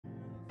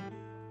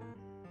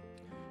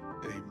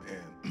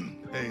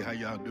Amen. Hey, how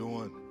y'all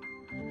doing?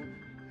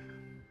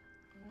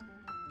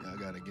 Y'all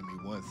gotta give me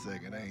 1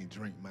 second. I ain't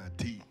drink my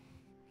tea.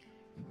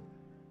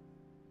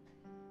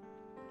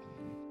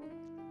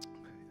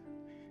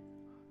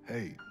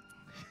 Hey,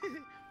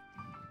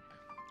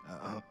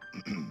 uh,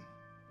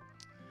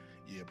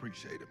 yeah,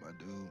 appreciate it, my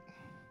dude.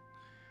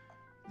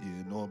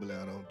 Yeah, normally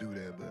I don't do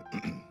that,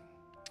 but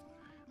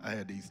I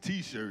had these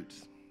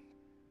T-shirts.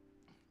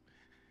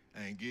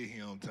 I ain't get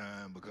here on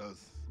time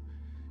because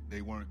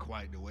they weren't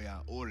quite the way I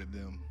ordered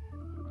them.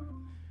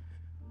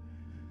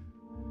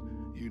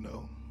 You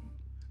know,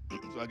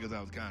 so I guess I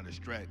was kind of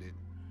distracted.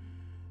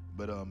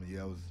 But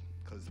yeah, I was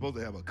because it's supposed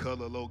to have a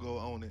color logo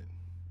on it.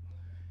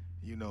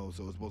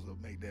 So it's supposed to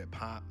make that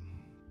pop.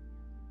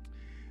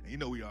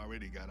 And we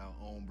already got our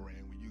own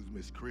brand. We use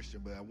Miss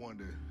Christian, but I wanted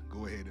to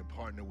go ahead and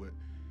partner with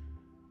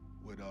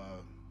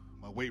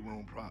my weight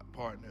room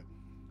partner,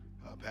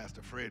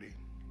 Pastor Freddie.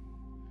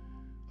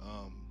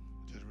 Um,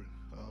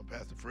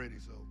 Pastor Freddie.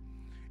 So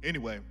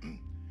anyway,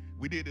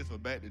 we did this for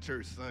Back to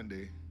Church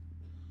Sunday,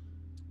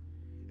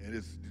 and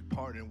it's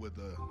partnering with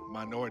a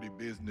minority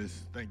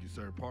business. Thank you,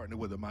 sir. Partner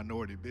with a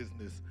minority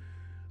business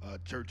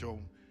church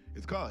on.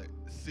 It's called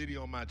City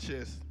on My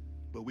Chest,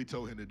 but we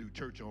told him to do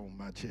Church on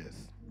My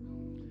Chest.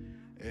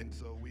 And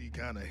so we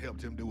kind of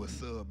helped him do a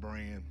sub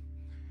brand.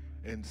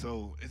 And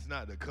so it's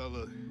not the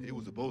color it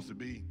was supposed to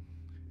be.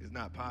 It's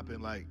not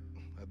popping like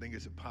I think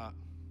it should pop.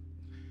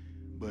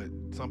 But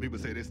some people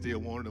say they still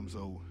wanted them,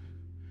 so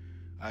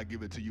I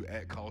give it to you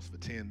at cost for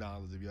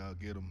 $10 if y'all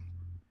get them.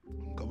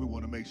 Because we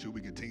want to make sure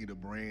we continue to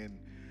brand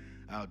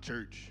our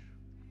church.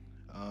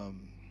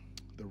 Um,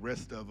 the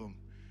rest of them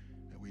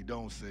that we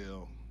don't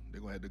sell, they're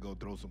gonna have to go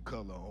throw some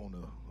color on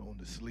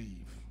the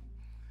sleeve.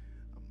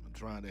 I'm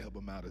trying to help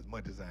them out as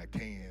much as I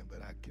can,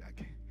 but I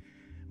can't.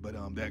 But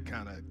that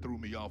kind of threw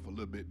me off a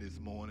little bit this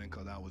morning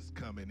because I was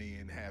coming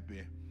in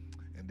happy,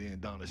 and then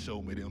Donna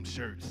showed me them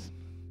shirts.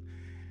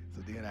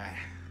 So then I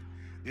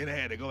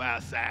had to go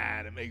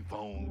outside and make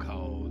phone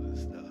calls and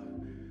stuff.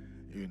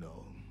 You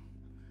know,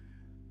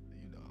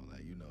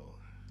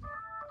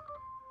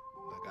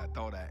 like I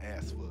thought I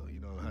asked for. You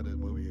know how that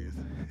movie is.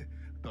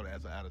 I thought I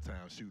asked for out of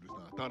town shooters. No,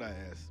 I thought I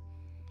asked.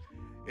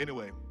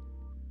 Anyway,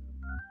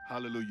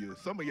 hallelujah.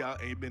 Some of y'all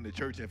ain't been to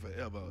church in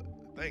forever.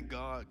 Thank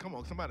God. Come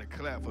on, somebody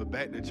clap for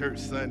Back to Church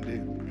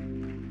Sunday.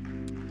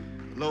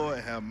 Lord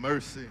have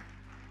mercy.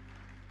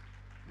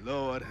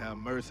 Lord have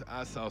mercy.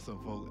 I saw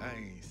some folk I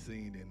ain't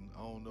seen in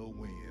I don't know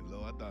when.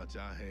 Lord, I thought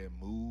y'all had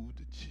moved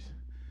to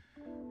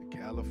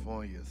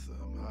California or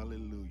something.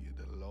 Hallelujah.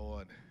 The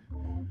Lord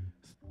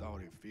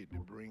thought it fit to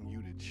bring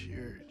you to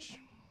church.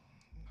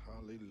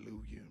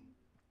 Hallelujah.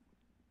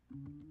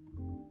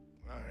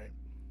 All right.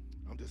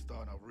 I'm just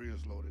starting off real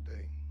slow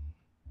today.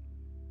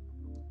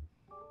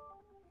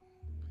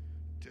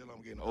 Till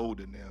I'm getting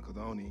older now because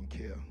I don't even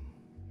care.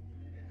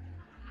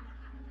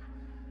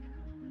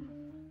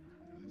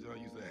 It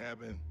used to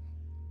happen.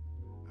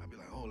 I'd be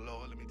like, oh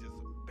Lord, let me just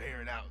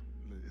bear it out.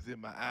 It's in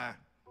my eye.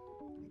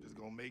 I'm just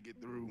gonna make it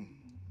through.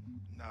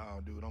 Nah,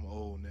 dude, I'm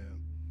old now.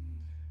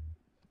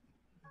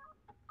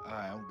 All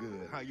right, I'm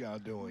good. How y'all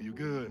doing? You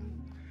good?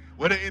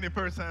 Were there any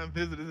first-time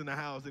visitors in the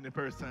house? Any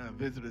first-time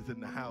visitors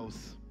in the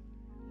house?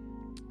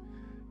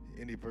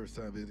 Any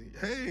first-time visitors?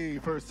 Hey,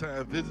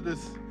 first-time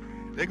visitors.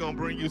 They're gonna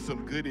bring you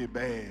some goodie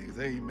bags.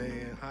 Hey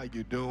man, how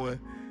you doing?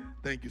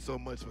 Thank you so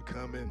much for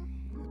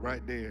coming.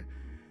 Right there.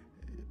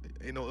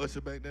 Ain't no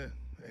usher back there?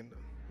 Ain't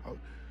no,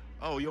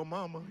 oh, your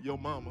mama.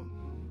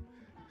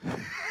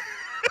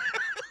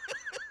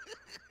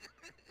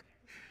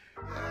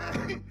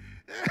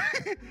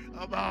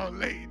 I'm all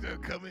late to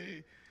come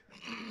in.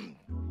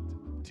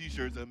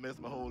 T-shirts that messed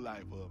my whole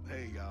life up.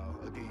 Hey, y'all,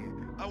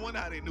 again. I wonder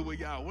how they knew where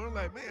y'all were. I'm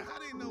like, man, how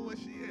they know where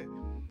she at?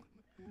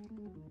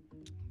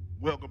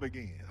 Welcome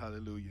again.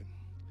 Hallelujah.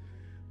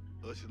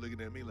 Usher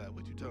looking at me like,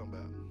 what you talking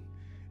about?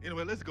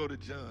 Anyway, let's go to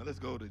John. Let's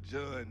go to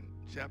John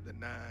chapter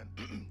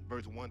 9,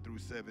 verse 1 through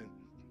 7.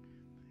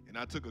 And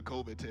I took a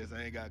COVID test.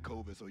 I ain't got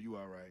COVID, so you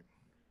all right.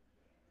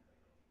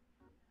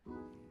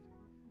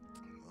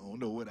 I don't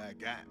know what I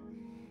got.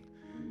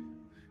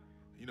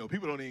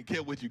 People don't even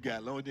care what you got,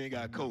 as long as you ain't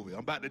got COVID. I'm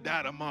about to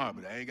die tomorrow,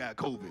 but I ain't got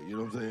COVID. You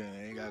know what I'm saying?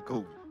 I ain't got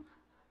COVID.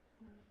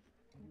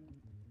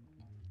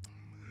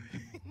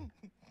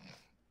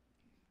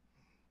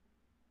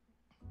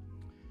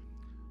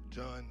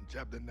 John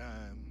chapter 9,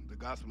 the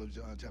Gospel of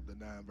John chapter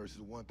 9, verses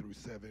 1 through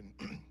 7,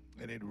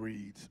 and it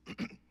reads,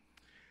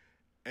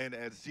 And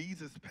as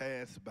Jesus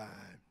passed by,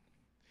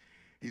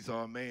 he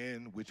saw a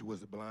man which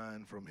was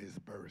blind from his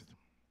birth.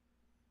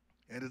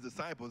 And his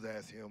disciples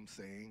asked him,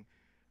 saying,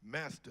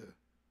 Master,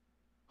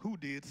 who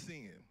did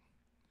sin,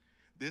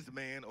 this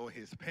man or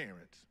his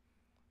parents,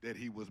 that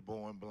he was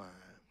born blind?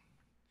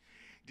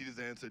 Jesus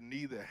answered,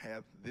 Neither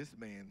hath this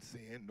man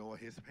sinned nor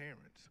his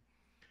parents,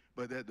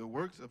 but that the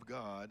works of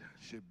God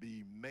should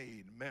be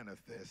made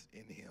manifest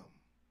in him.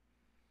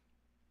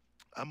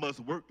 I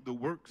must work the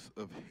works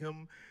of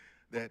him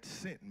that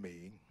sent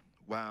me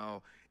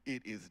while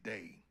it is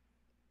day.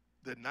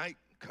 The night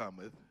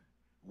cometh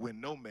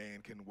when no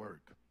man can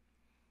work.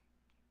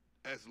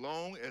 As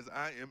long as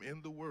I am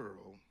in the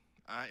world,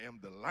 I am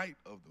the light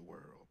of the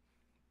world.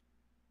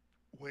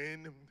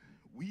 When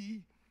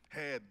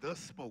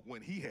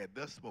when he had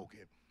thus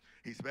spoken,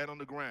 he spat on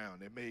the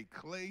ground and made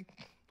clay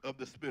of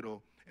the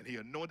spittle, and he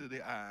anointed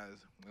the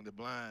eyes of the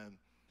blind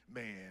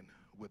man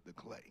with the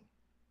clay,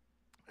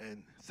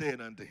 and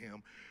said unto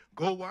him,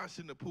 Go wash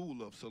in the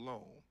pool of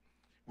Siloam,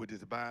 which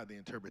is by the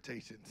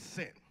interpretation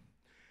sent.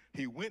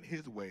 He went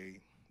his way,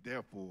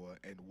 therefore,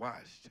 and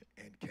washed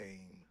and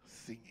came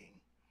singing.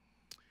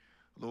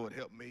 Lord,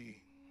 help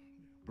me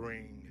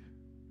bring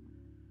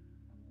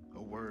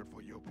a word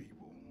for your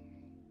people.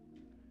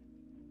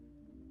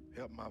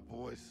 Help my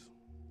voice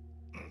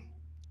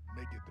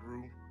make it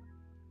through.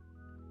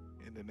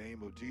 In the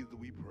name of Jesus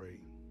we pray.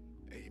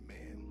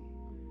 Amen.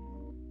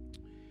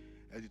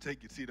 As you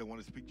take your seat, I want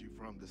to speak to you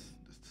from this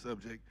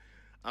subject.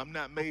 I'm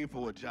not made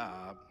for a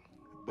job,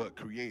 but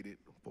created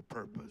for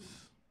purpose.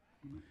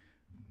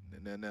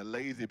 And then the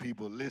lazy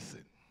people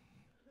listen.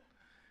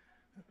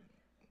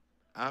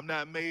 I'm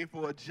not made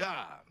for a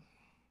job,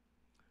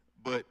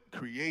 but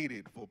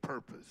created for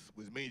purpose,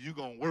 which means you're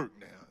going to work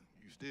now.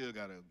 You still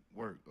got to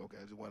work. Okay,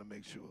 I just want to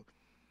make sure.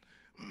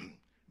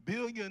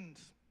 Billions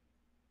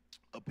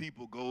of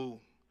people go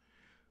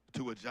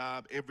to a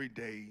job every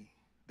day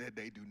that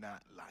they do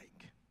not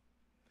like.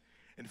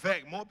 In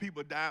fact, more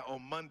people die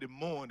on Monday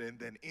morning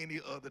than any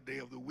other day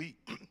of the week.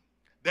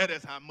 That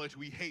is how much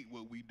we hate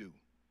what we do.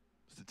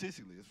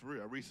 Statistically, it's for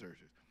real,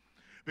 researchers.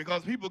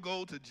 Because people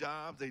go to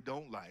jobs they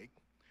don't like.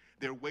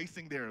 They're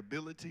wasting their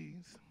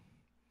abilities,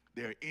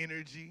 their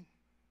energy,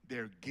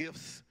 their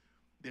gifts,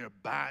 their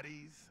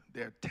bodies,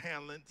 their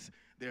talents,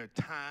 their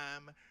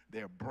time,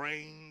 their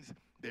brains,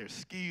 their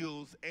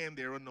skills, and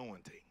their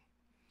anointing.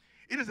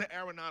 It is an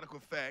aeronautical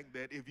fact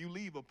that if you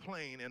leave a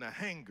plane in a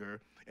hangar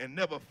and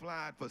never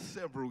fly it for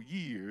several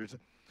years,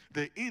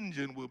 the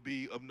engine will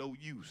be of no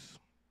use.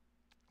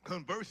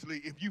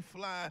 Conversely, if you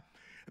fly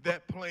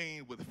that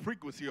plane with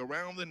frequency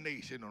around the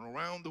nation and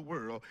around the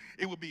world,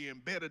 it will be in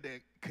better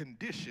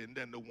condition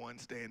than the one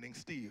standing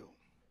still.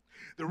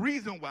 The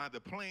reason why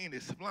the plane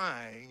is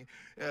flying,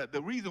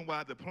 the reason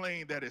why the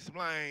plane that is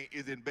flying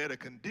is in better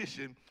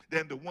condition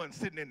than the one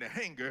sitting in the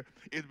hangar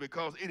is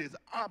because it is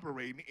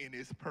operating in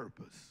its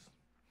purpose.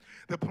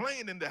 The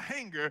plane in the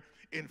hangar,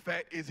 in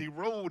fact, is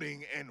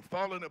eroding and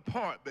falling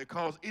apart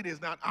because it is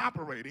not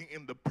operating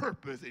in the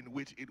purpose in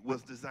which it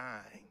was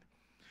designed.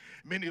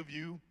 Many of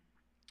you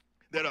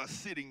that are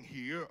sitting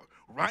here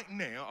right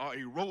now are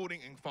eroding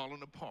and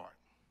falling apart.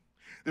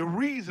 The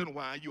reason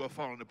why you are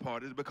falling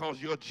apart is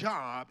because your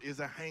job is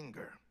a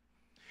hangar.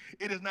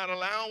 It is not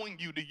allowing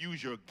you to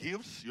use your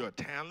gifts, your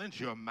talents,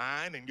 your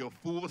mind, and your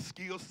full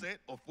skill set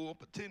or full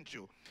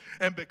potential.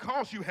 And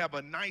because you have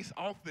a nice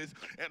office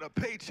and a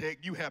paycheck,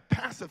 you have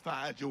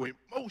pacified your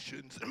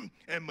emotions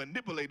and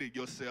manipulated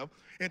yourself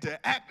into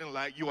acting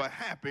like you are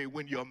happy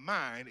when your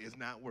mind is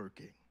not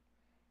working.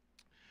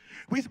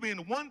 We spend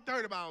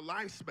 1/3 of our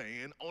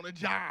lifespan on a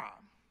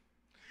job.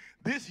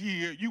 This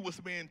year, you will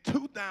spend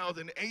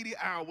 2,080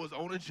 hours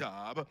on a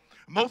job.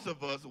 Most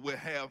of us will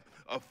have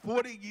a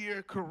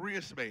 40-year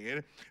career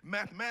span.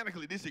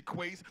 Mathematically, this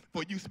equates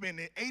for you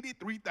spending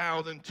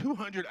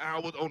 83,200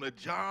 hours on a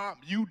job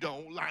you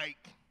don't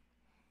like.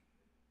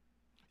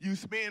 You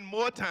spend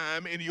more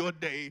time in your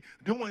day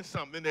doing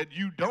something that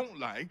you don't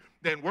like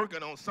than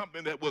working on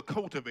something that will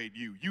cultivate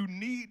you. You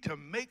need to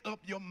make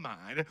up your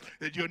mind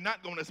that you're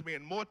not going to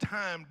spend more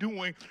time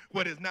doing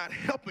what is not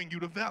helping you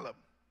develop.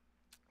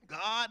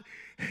 God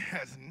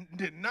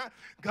did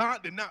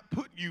not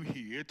put you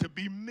here to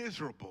be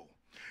miserable.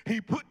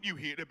 He put you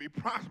here to be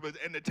prosperous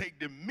and to take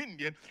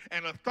dominion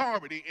and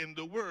authority in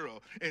the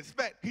world. In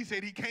fact, he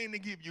said he came to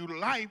give you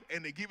life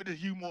and to give it to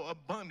you more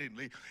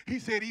abundantly. He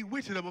said he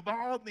wishes above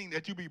all things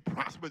that you be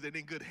prosperous and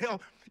in good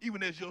health,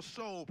 even as your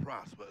soul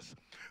prospers.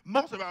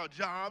 Most of our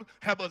jobs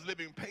have us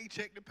living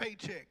paycheck to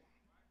paycheck,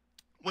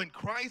 when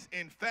Christ,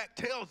 in fact,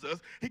 tells us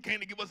he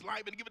came to give us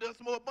life and give it to us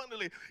more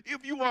abundantly.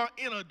 If you are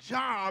in a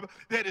job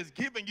that is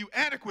giving you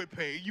adequate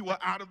pay, you are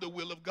out of the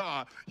will of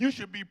God. You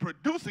should be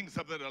producing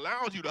something that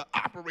allows you to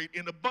operate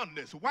in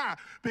abundance. Why?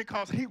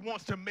 Because he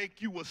wants to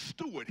make you a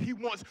steward. He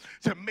wants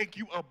to make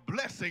you a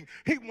blessing.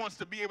 He wants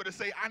to be able to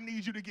say, I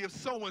need you to give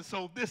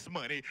so-and-so this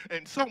money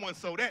and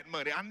so-and-so that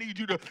money. I need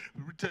you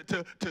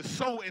to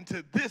sow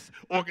into this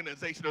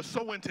organization or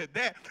sow into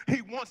that.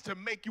 He wants to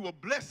make you a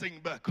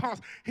blessing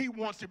because he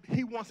wants to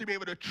be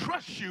able to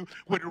trust you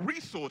with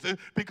resources,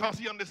 because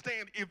he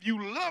understands if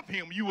you love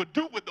him, you will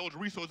do with those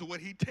resources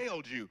what he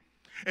tells you.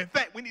 In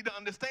fact, we need to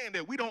understand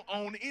that we don't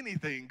own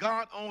anything.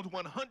 God owns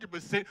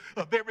 100%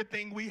 of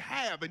everything we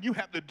have, and you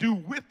have to do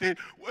with it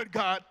what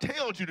God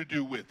tells you to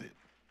do with it.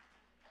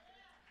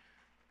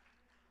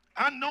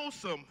 I know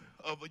some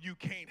of you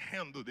can't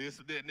handle this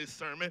in this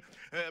sermon.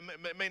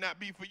 May not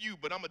be for you,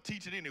 but I'm going to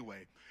teach it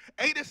anyway.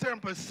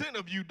 87%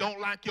 of you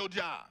don't like your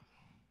job.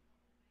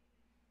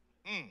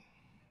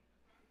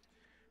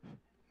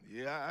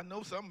 Yeah, I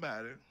know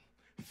somebody.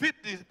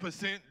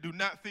 50% do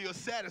not feel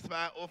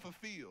satisfied or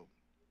fulfilled.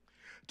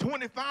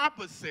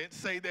 25%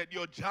 say that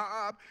your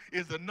job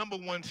is the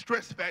 #1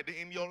 stress factor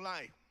in your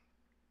life.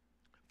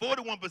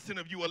 41%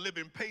 of you are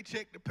living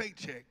paycheck to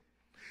paycheck.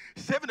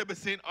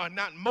 70% are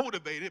not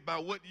motivated by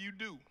what you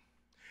do.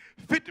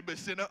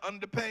 50% are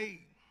underpaid.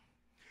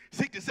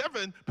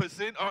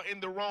 67% are in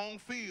the wrong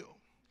field.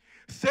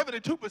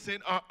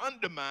 72% are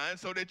undermined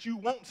so that you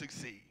won't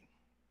succeed.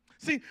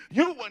 See,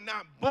 you were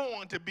not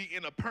born to be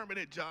in a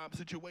permanent job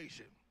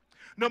situation.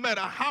 No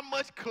matter how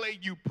much clay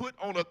you put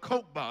on a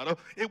Coke bottle,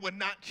 it will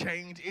not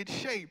change its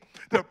shape.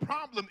 The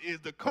problem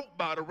is the Coke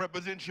bottle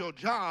represents your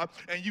job,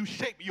 and you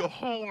shape your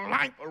whole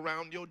life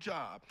around your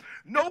job.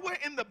 Nowhere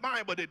in the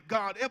Bible did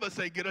God ever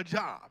say, get a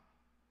job.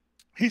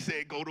 He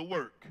said, go to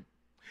work.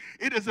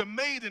 It is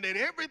amazing that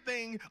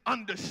everything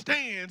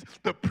understands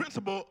the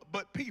principle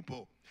but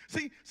people.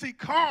 See,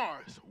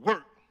 cars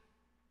work.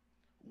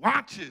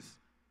 Watches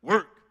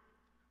work.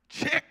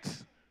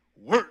 Checks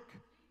work.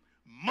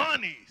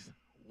 Monies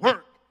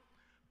work.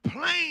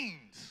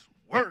 Planes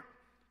work.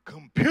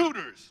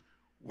 Computers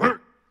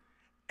work.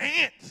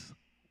 Ants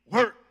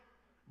work.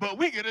 But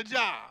we get a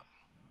job.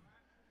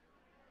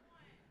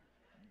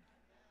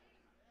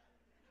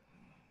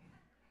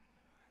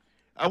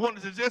 I want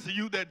to suggest to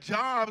you that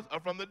jobs are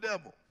from the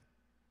devil,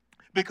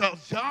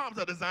 because jobs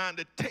are designed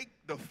to take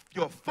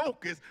your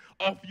focus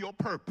off your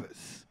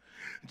purpose.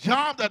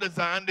 Jobs are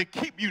designed to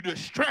keep you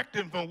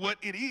distracted from what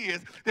it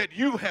is that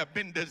you have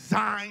been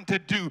designed to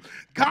do.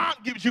 God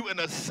gives you an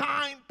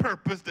assigned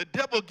purpose. The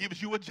devil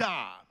gives you a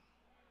job.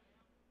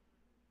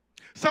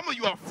 Some of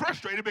you are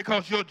frustrated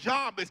because your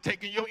job is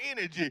taking your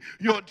energy,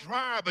 your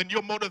drive, and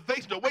your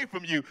motivation away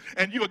from you.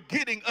 And you're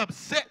getting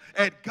upset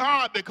at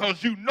God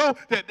because you know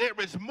that there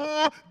is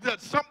more than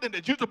something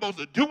that you're supposed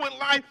to do in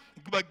life.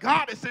 But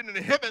God is sitting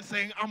in heaven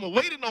saying, I'm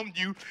waiting on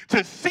you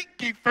to seek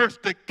ye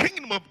first the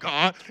kingdom of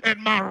God and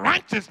my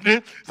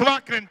righteousness so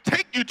I can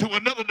take you to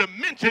another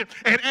dimension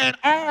and add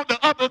all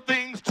the other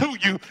things to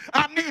you.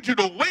 I need you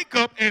to wake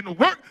up and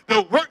work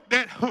the work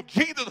that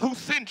Jesus who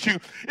sent you.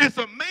 It's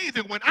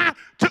amazing. When I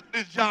took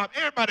this job,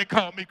 everybody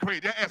called me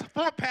crazy. I asked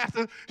 4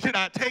 pastors, should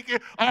I take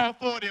it? All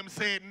 4 of them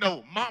said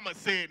no. Mama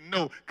said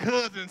no.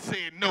 Cousin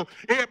said no.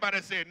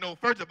 Everybody said no.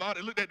 First of all,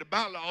 they looked at the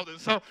bylaws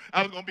and saw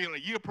I was going to be on a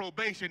year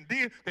probation.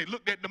 Then they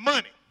looked at the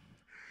money.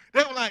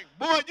 They were like,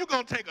 boy, you're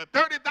going to take a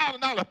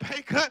 $30,000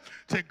 pay cut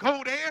to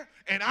go there?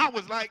 And I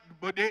was like,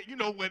 but there, you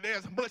know, where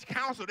there's much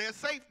counsel, there's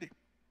safety.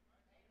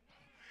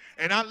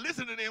 And I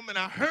listened to them and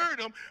I heard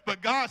them,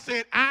 but God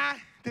said, I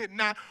did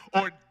not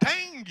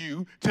ordain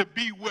you to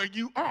be where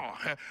you are.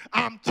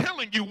 I'm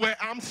telling you where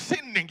I'm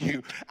sending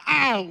you.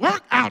 I'll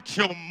work out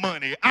your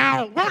money.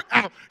 I'll work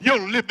out your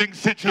living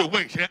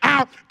situation.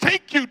 I'll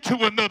take you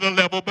to another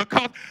level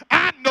because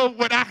I know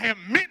what I have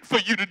meant for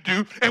you to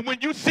do. And when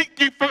you seek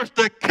ye first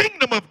the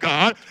kingdom of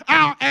God,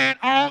 I'll add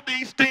all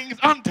these things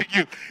unto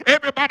you.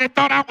 Everybody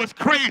thought I was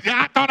crazy.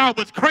 I thought I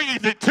was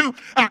crazy too.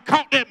 I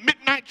caught that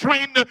midnight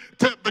train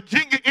to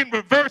Virginia in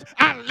reverse.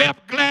 I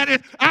left Gladys.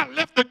 I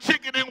left the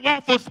chicken and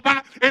waffle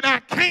spot, and I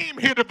came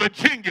here to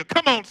Virginia.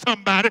 Come on,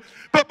 somebody.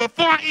 But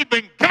before I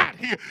even got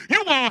here,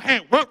 you all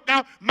had worked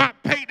out my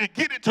pay to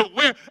get it to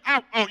where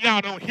y'all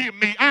don't hear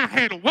me. I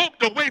had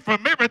walked away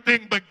from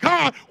everything, but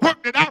God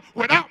worked it out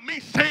without me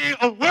saying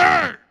a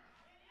word.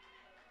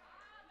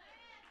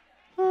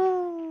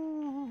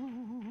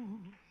 Ooh.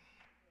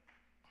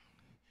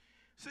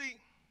 See,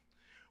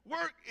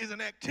 work is an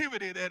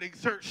activity that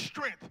exerts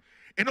strength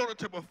in order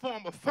to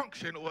perform a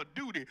function or a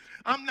duty.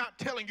 I'm not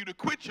telling you to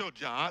quit your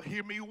job.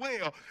 Hear me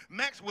well.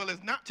 Maxwell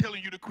is not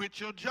telling you to quit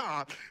your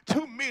job.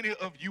 Too many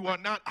of you are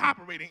not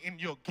operating in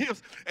your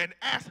gifts and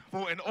ask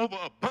for an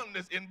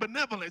overabundance in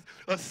benevolence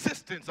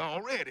assistance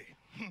already.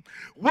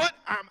 What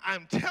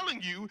I'm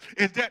telling you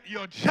is that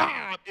your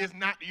job is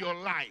not your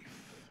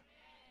life.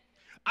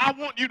 I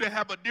want you to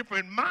have a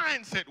different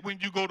mindset when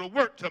you go to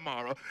work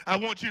tomorrow. I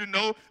want you to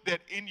know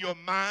that in your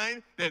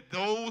mind that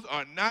those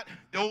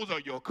are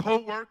your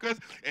co-workers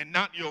and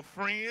not your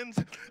friends.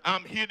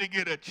 I'm here to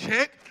get a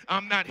check.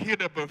 I'm not here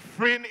to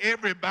befriend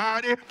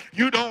everybody.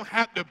 You don't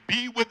have to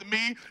be with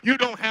me. You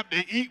don't have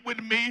to eat with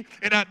me.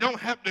 And I don't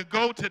have to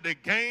go to the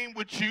game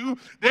with you.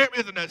 There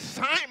is an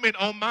assignment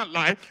on my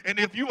life. And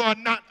if you are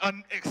not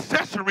an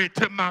accessory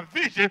to my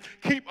vision,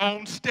 keep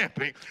on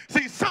stepping.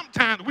 See,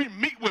 sometimes we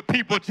meet with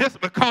people just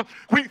because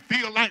we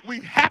feel like we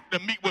have to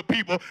meet with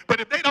people. But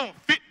if they don't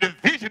fit the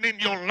vision in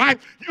your life,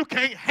 you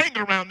can't hang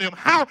around them.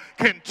 How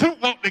can 2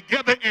 walk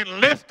together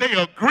unless they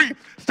agree?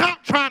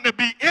 Stop trying to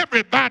be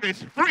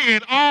everybody's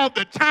friend all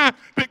the time,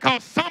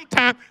 because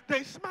sometimes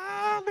they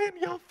smile in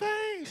your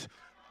face.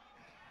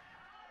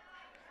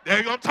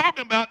 They're what I'm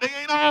talking about. They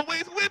ain't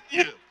always with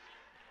you.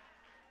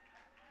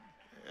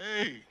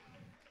 Hey.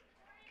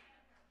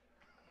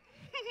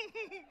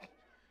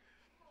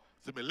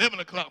 It's 11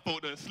 o'clock,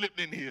 folk done slipped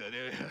in here.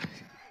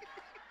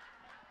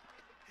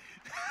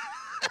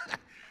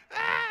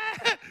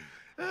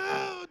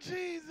 Oh,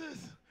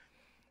 Jesus.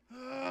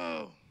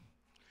 Oh.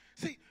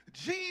 See,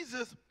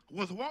 Jesus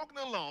was walking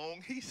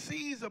along. He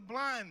sees a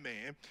blind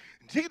man.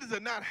 Jesus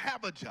does not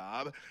have a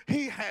job.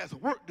 He has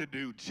work to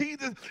do.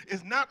 Jesus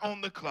is not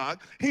on the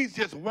clock. He's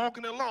just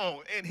walking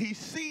along, and he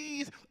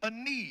sees a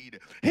need.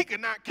 He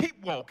cannot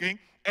keep walking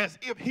as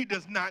if he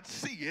does not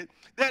see it.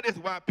 That is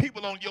why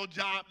people on your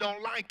job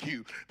don't like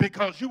you,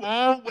 because you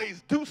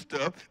always do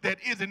stuff that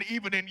isn't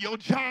even in your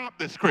job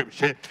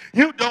description.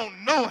 You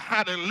don't know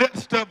how to let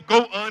stuff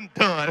go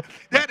undone.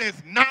 That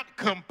is not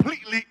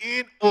completely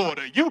in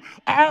order. You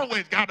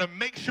always got to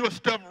make sure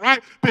stuff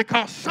right,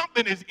 because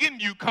something is in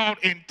you called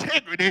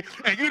integrity,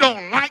 and you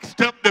don't like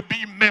stuff to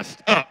be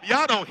messed up.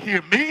 Y'all don't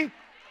hear me?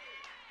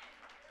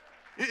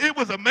 It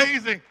was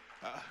amazing.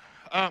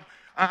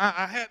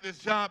 I had this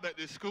job at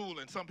this school,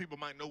 and some people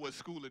might know what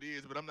school it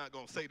is, but I'm not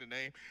going to say the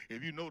name.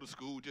 If you know the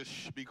school,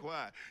 just be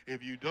quiet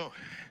if you don't.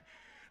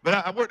 But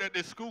I worked at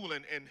this school,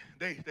 and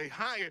they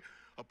hired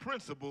a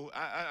principal.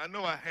 I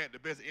know I had the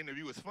best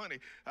interview. It's funny,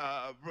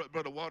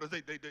 Brother Waters,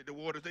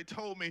 they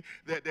told me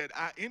that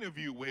I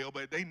interviewed well,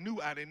 but they knew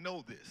I didn't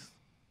know this.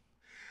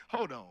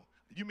 Hold on.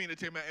 You mean to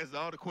tell me I answered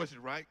all the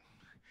questions right?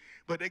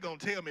 But they're going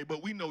to tell me,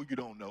 but we know you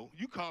don't know.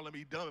 You calling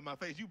me dumb in my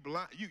face. You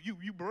blind.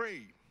 You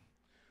brave.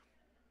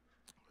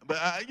 But,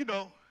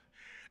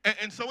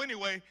 and so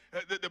anyway,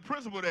 the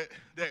principal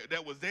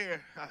that was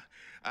there,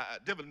 I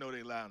definitely know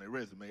they lie on their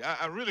resume.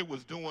 I really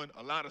was doing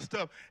a lot of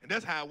stuff, and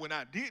that's how when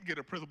I did get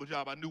a principal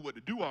job, I knew what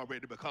to do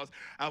already, because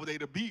I was able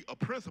to be a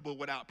principal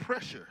without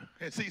pressure.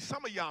 And see,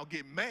 some of y'all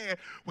get mad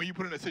when you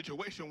put in a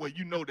situation where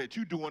you know that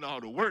you're doing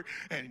all the work,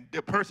 and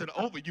the person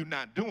over you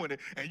not doing it,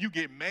 and you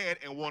get mad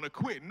and want to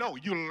quit. No,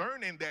 you're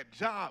learning that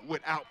job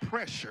without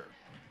pressure.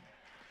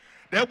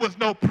 There was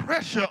no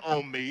pressure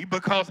on me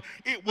because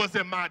it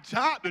wasn't my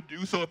job to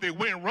do. So if it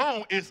went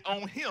wrong, it's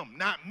on him,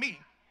 not me.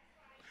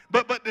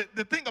 But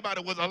the thing about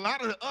it was, a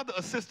lot of the other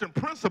assistant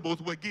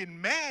principals were getting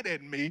mad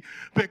at me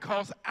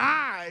because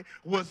I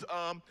was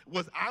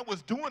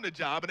doing the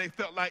job, and they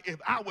felt like if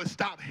I would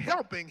stop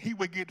helping, he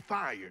would get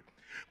fired.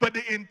 But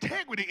the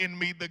integrity in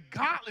me, the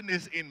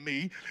godliness in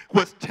me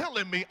was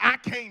telling me I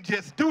can't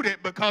just do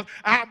that, because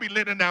I'll be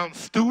letting down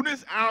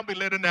students, I'll be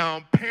letting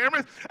down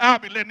parents, I'll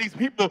be letting these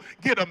people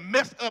get a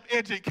messed up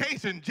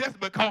education just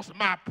because of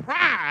my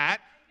pride.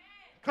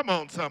 Come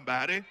on,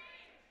 somebody.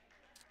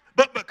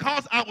 But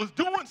because I was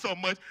doing so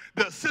much,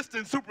 the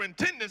assistant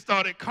superintendent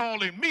started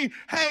calling me,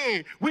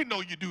 hey, we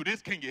know you do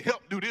this. Can you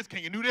help do this?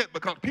 Can you do that?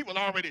 Because people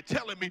are already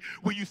telling me,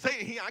 when you say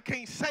it, I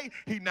can't say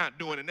he's not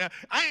doing it. Now,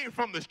 I ain't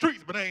from the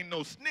streets, but I ain't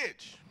no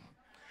snitch.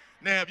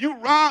 Now, if you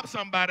rob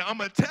somebody, I'm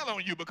going to tell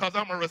on you because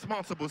I'm a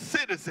responsible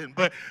citizen.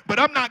 But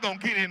I'm not going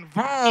to get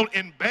involved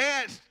in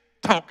bad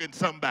talking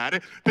somebody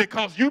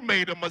because you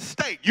made a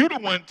mistake. You the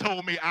one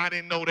told me I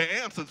didn't know the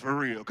answers for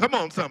real. Come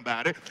on,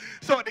 somebody.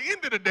 So at the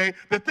end of the day,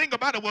 the thing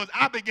about it was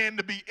I began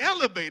to be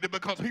elevated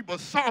because people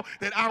saw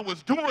that I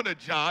was doing a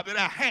job that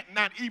I had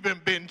not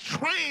even been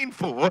trained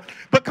for.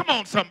 But come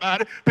on,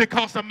 somebody,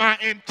 because of my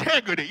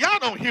integrity. Y'all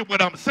don't hear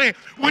what I'm saying.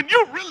 When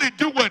you really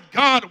do what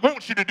God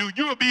wants you to do,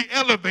 you will be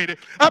elevated.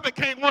 I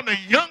became one of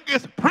the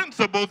youngest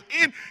principals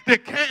in the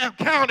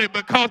county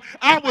because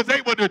I was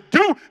able to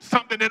do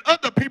something that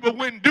other people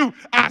wouldn't do.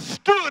 I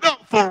stood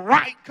up for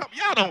right.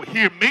 Y'all don't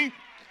hear me.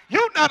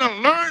 You gotta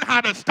learn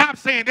how to stop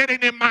saying that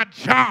ain't in my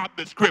job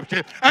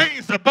description. I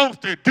ain't supposed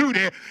to do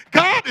that.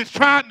 God is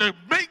trying to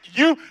make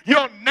your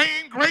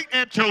name great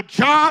at your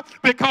job,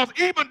 because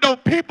even though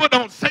people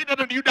don't say that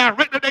to you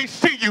directly, they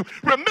see you.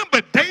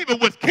 Remember,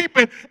 David was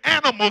keeping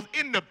animals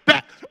in the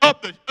back of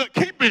the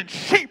keeping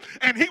sheep,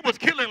 and he was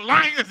killing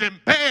lions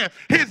and bears.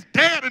 His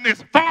dad and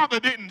his father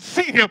didn't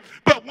see him,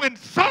 but when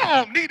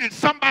Saul needed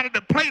somebody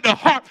to play the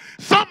harp,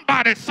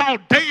 somebody saw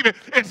David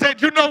and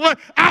said, you know what?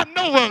 I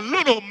know a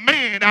little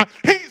man.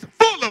 He's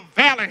full of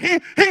valor.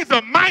 He's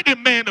a mighty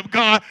man of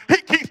God. He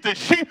keeps the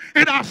sheep,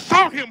 and I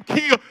saw him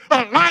kill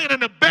a lion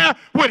and a bear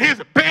with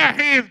his bare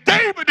hands.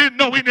 David didn't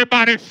know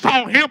anybody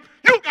saw him.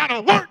 You got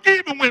to work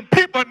even when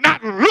people are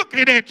not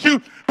looking at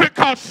you,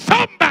 because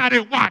somebody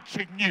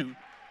watching you.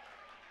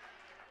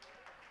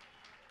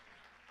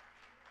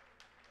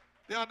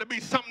 There ought to be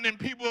something in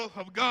people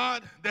of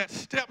God that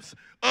steps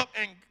up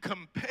and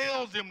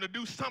compels them to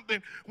do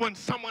something when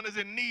someone is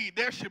in need.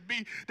 There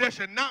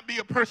should not be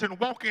a person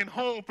walking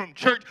home from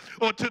church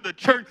or to the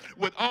church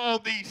with all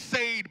these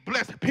saved,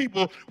 blessed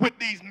people with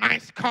these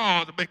nice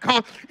cars,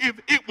 because if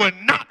it were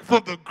not for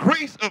the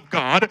grace of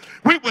God,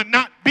 we would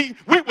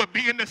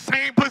be in the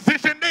same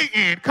position they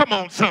in. Come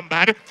on,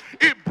 somebody.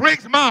 It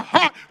breaks my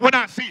heart when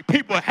I see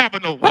people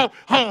having to walk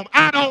home.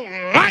 I don't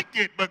like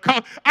it,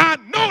 because I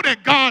know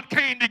that God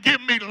came to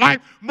give me life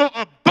more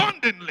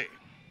abundantly.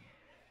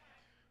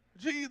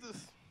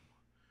 Jesus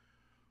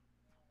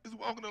is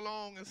walking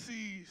along and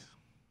sees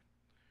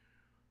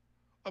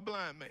a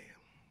blind man.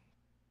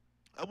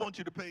 I want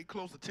you to pay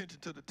close attention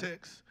to the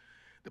text.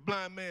 The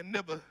blind man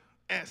never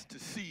asked to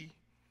see,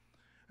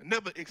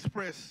 never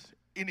expressed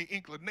any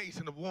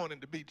inclination of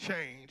wanting to be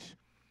changed.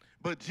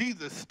 But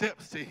Jesus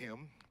steps to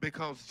him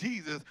because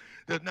Jesus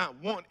does not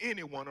want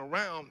anyone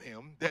around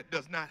him that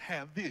does not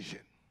have vision.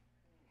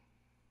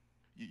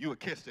 You will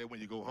catch that when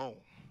you go home.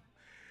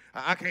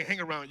 I can't hang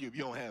around you if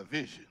you don't have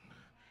vision.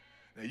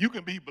 Now, you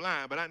can be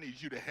blind, but I need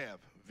you to have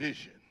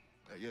vision.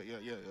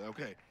 Yeah,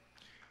 okay.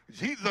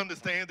 Jesus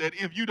understands that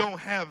if you don't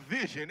have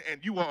vision and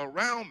you are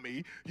around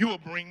me, you will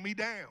bring me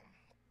down.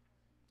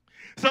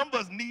 Some of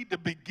us need to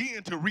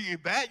begin to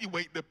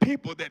reevaluate the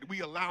people that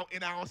we allow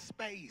in our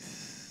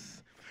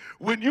space.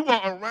 When you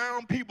are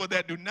around people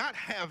that do not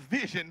have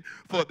vision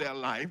for their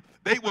life,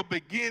 they will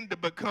begin to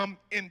become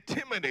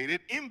intimidated,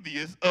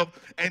 envious of,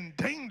 and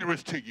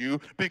dangerous to you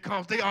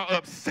because they are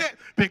upset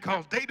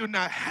because they do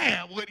not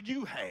have what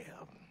you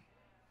have.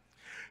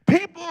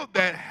 People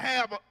that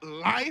have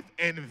life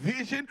and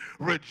vision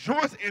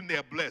rejoice in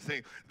their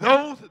blessing.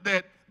 Those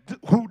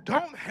who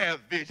don't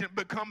have vision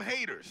become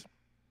haters.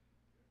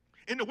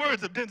 In the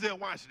words of Denzel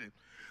Washington,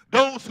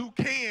 those who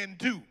can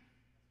do.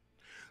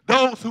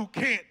 Those who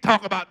can't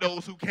talk about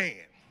those who can.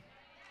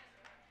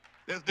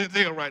 That's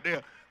Denzel right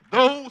there.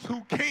 Those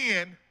who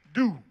can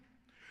do.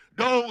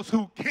 Those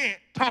who can't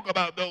talk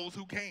about those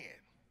who can.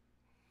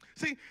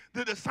 See,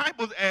 the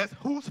disciples asked,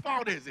 whose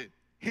fault is it?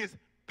 His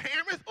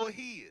parents or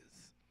his?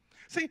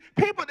 See,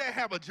 people that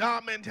have a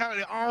job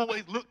mentality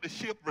always look to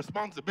shift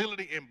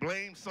responsibility and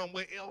blame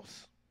somewhere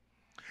else.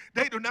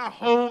 They do not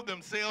hold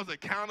themselves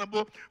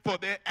accountable for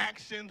their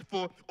actions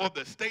or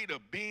the state of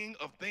being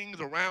of things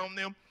around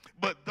them.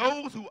 But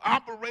those who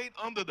operate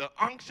under the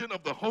unction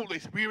of the Holy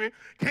Spirit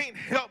can't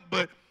help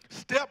but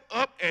step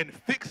up and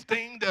fix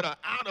things that are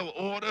out of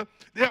order.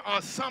 There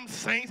are some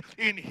saints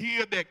in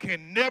here that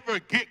can never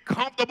get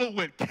comfortable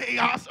with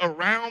chaos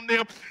around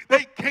them.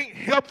 They can't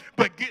help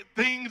but get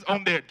things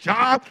on their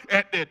job,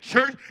 at their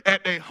church,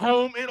 at their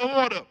home in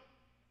order.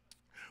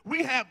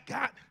 We have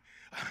got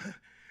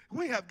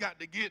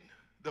to get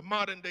the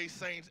modern day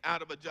saints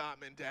out of a job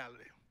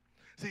mentality.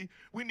 See,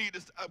 we need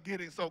to stop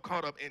getting so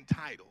caught up in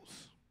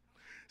titles.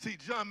 See,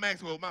 John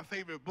Maxwell, my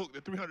favorite book, The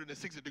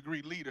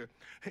 360-Degree Leader,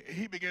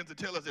 he begins to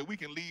tell us that we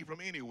can lead from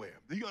anywhere.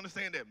 Do you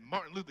understand that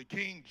Martin Luther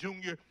King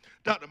Jr.,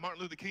 Dr.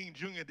 Martin Luther King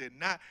Jr. did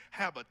not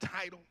have a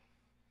title?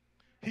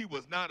 He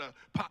was not a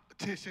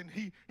politician.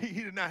 He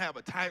did not have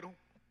a title.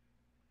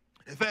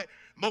 In fact,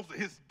 most of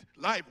his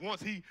life,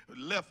 once he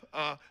left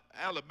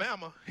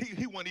Alabama,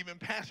 he wasn't even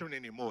pastoring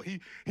anymore.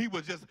 He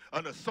was just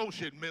an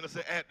associate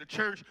minister at the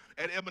church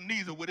at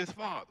Ebenezer with his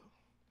father.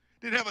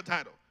 Didn't have a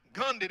title.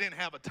 Gandhi didn't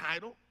have a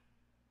title.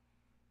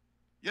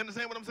 You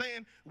understand what I'm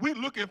saying? We're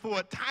looking for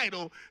a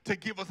title to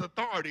give us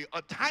authority.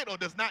 A title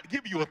does not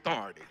give you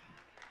authority.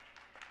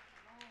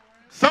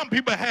 Some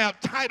people have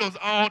titles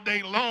all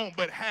day long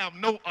but have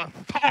no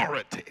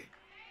authority.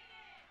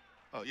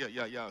 Oh,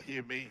 yeah, y'all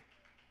hear me?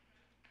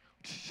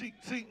 See,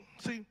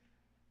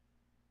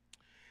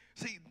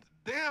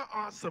 there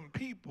are some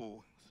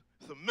people,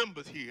 some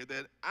members here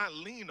that I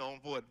lean on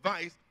for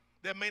advice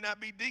that may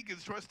not be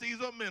deacons, trustees,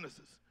 or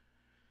ministers.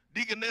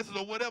 Deaconesses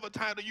or whatever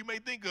title you may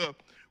think of.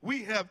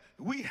 We have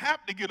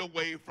to get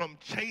away from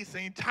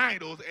chasing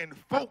titles and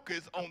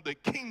focus on the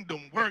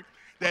kingdom work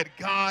that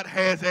God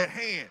has at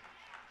hand.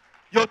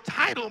 Your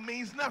title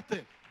means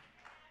nothing.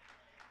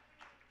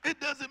 It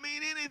doesn't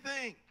mean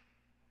anything.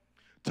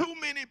 Too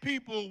many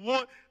people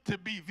want to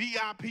be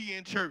VIP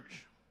in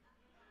church,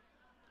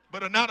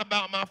 but are not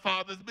about my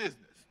Father's business.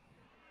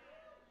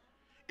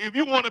 If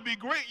you want to be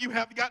great, you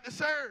have got to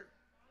serve.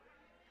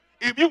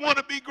 If you want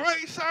to be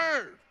great,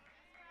 serve.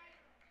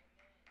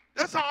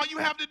 That's all you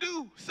have to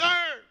do, serve.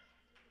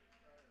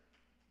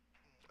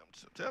 I'm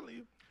telling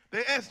you.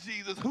 They asked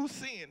Jesus, who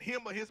sinned,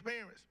 him or his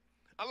parents?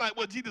 I like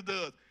what Jesus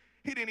does.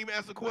 He didn't even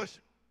ask a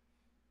question.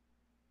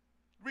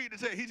 Read the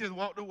text. He just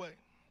walked away.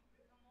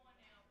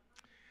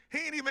 He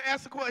didn't even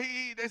ask a question.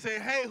 They say,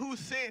 hey, who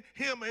sinned,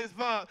 him or his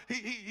father?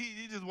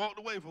 He just walked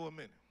away for a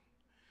minute.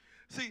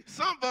 See,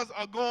 some of us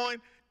are going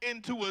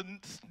into a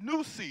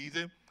new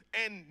season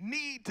and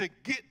need to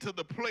get to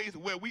the place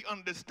where we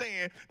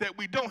understand that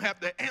we don't have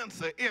to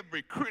answer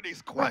every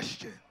critic's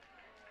question.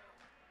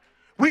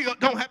 We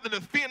don't have to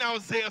defend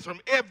ourselves from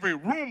every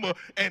rumor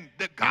and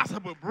the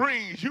gossip it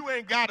brings. You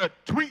ain't got to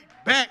tweet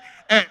back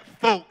at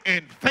folk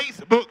and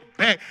Facebook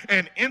back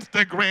and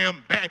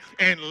Instagram back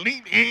and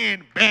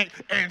LinkedIn back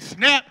and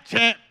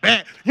Snapchat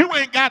back. You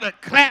ain't got to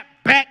clap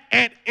back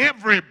at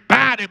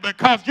everybody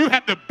because you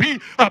have to be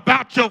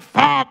about your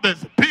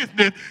Father's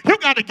business. You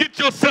got to get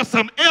yourself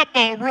some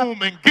elbow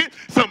room and get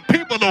some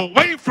people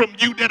away from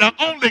you that are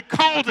only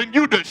causing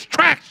you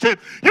distraction.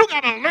 You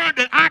got to learn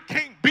that I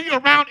can't be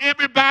around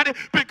everybody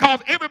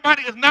because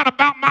everybody is not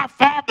about my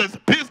Father's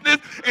business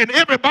and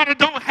everybody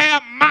don't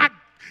have my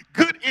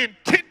good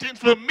intentions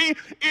for me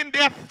in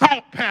their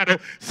thought pattern.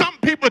 Some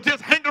people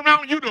just hang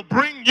around you to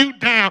bring you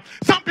down.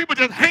 Some people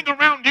just hang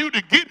around you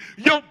to get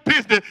your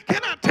business.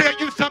 Can I tell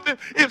you something?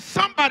 If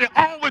somebody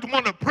always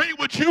want to pray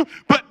with you,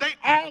 but they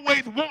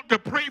always want to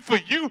pray for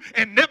you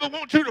and never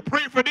want you to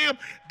pray for them,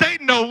 they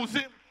knows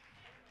it.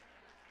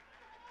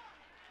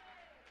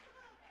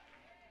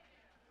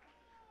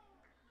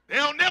 They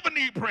don't never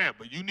need prayer,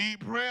 but you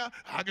need prayer.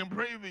 I can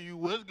pray for you.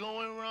 What's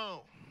going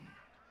wrong?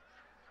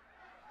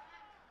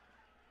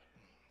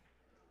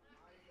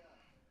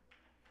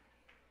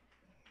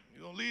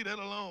 You're going to leave that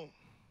alone.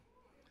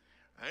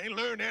 I ain't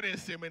learned that in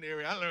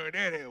seminary. I learned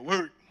that at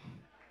work.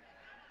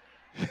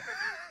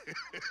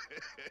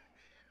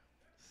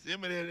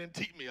 Seminary didn't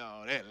teach me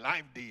all that.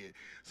 Life did.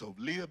 So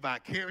live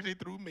vicariously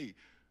through me.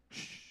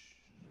 Shh.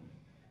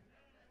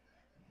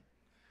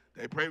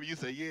 They pray for you,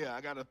 say, yeah,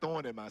 I got a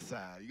thorn in my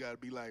side. You gotta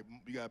be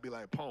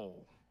like Paul.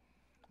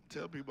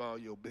 Tell people all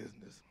your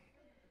business.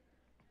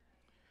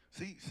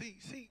 See.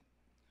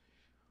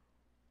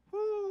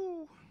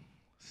 Woo.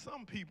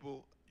 Some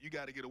people you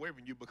gotta get away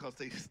from you because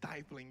they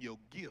stifling your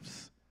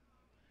gifts.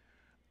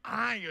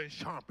 Iron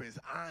sharpens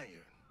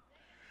iron.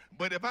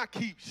 But if I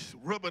keep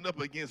rubbing up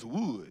against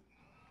wood,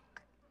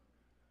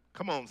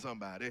 come on,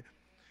 somebody.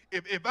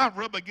 If I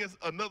rub against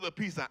another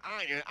piece of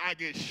iron, I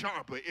get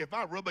sharper. If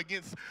I rub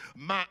against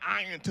my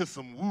iron to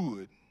some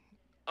wood,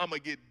 I'm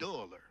going to get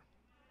duller.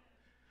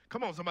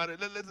 Come on, somebody.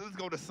 Let's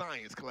go to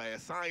science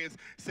class. Science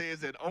says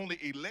that only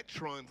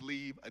electrons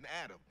leave an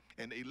atom.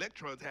 And the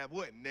electrons have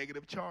what?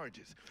 Negative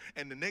charges.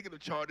 And the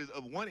negative charges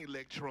of one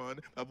electron,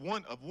 of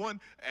one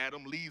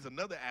atom, leaves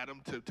another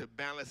atom to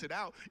balance it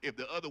out. If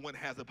the other one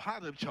has a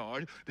positive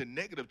charge, the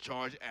negative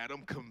charge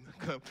atom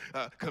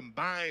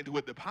combined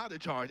with the positive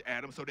charge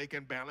atom so they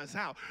can balance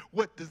out.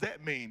 What does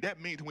that mean? That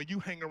means when you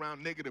hang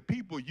around negative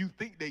people, you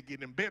think they're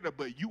getting better,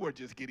 but you are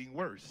just getting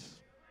worse.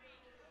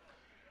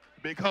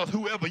 Because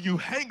whoever you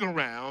hang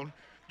around,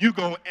 you're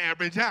going to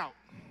average out.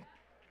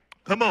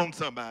 Come on,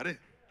 somebody.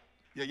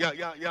 Yeah.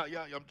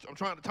 I'm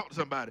trying to talk to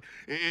somebody.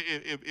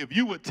 If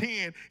you were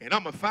 10 and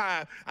I'm a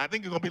 5, I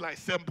think it's going to be like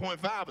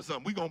 7.5 or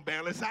something. We're going to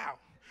balance out.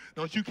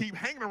 Don't you keep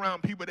hanging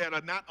around people that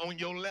are not on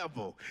your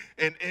level.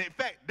 And in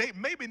fact,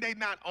 maybe they're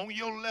not on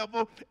your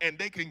level and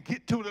they can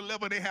get to the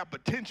level they have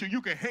potential.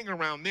 You can hang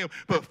around them.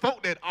 But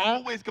folk that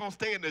always going to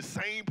stay in the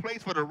same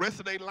place for the rest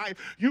of their life,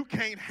 you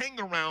can't hang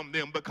around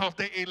them because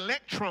their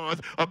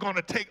electrons are going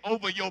to take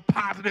over your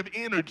positive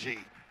energy.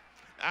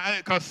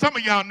 Because some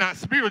of y'all not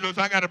spiritual, so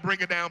I got to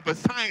break it down for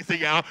science to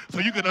y'all so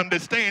you can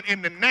understand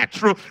in the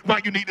natural why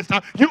you need to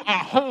stop. You are a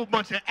whole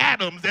bunch of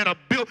atoms that are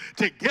built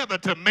together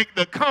to make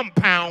the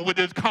compound which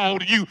is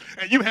called you.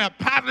 And you have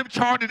positive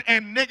charges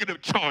and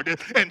negative charges.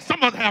 And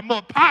some of us have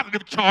more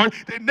positive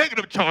charge than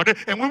negative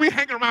charges. And when we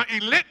hang around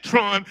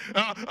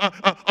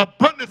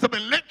abundance of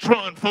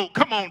electron folk,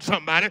 come on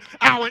somebody,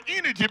 our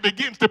energy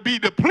begins to be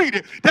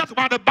depleted. That's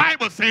why the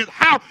Bible says,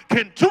 how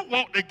can two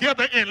walk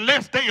together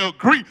unless they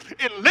agree?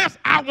 Unless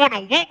I want to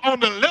walk on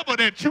the level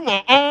that you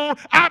are on,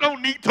 I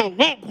don't need to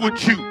walk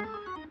with you.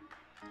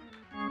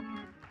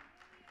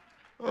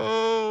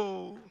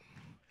 Oh,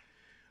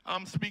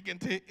 I'm speaking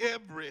to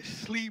every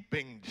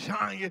sleeping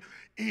giant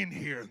in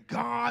here.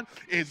 God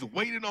is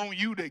waiting on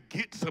you to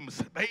get some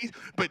space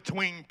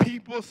between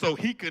people so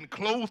he can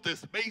close the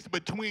space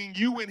between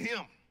you and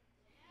him.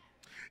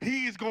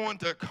 He's going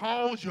to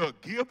cause your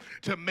gift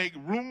to make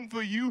room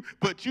for you,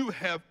 but you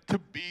have to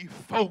be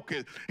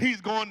focused.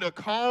 He's going to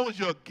cause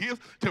your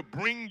gift to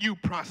bring you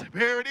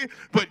prosperity,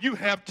 but you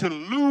have to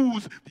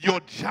lose your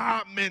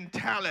job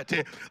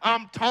mentality.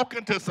 I'm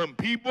talking to some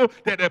people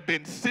that have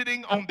been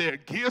sitting on their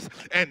gifts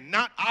and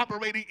not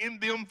operating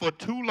in them for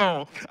too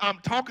long. I'm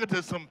talking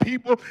to some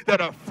people that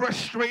are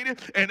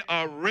frustrated and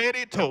are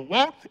ready to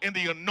walk in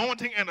the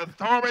anointing and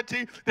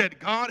authority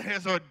that God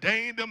has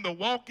ordained them to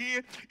walk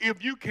in.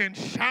 If you can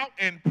shout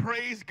and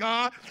praise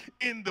God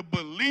in the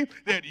belief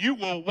that you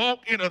will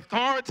walk in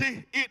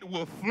authority, it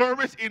will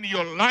flourish in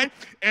your life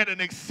at an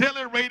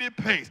accelerated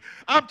pace.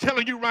 I'm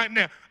telling you right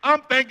now,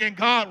 I'm thanking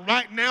God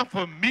right now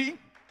for me.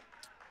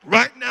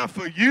 Right now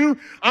for you,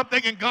 I'm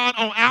thanking God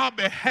on our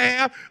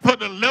behalf for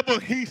the level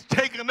he's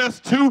taken us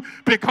to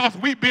because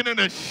we've been in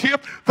a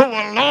shift for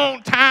a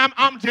long time.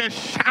 I'm just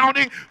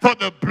shouting for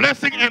the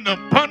blessing and the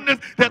abundance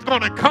that's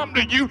going to come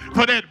to you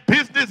for that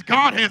business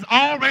God has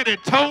already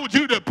told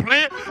you to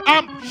plant.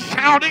 I'm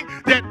shouting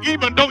that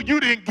even though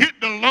you didn't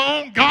get the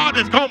loan, God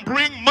is going to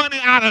bring money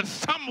out of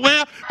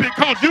somewhere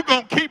because you're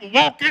going to keep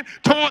walking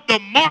toward the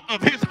mark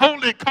of his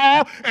holy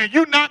call and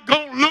you're not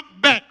going to look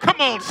back. Come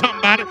on,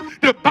 somebody.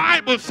 The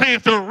Bible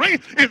says the race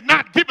is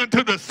not given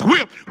to the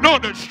swift nor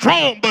the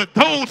strong, but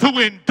those who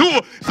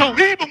endure. So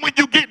even when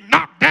you get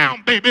knocked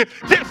down, baby,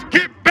 just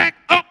get back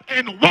up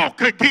and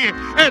walk again.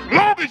 As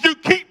long as you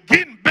keep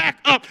getting back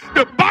up,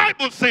 the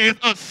Bible says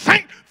a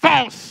saint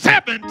falls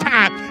 7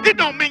 times. It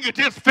don't mean you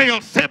just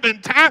fail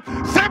 7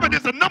 times. 7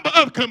 is a number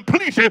of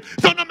completion.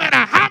 So no matter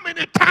how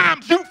many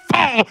times you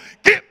fall,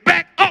 get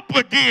back up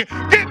again.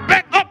 Get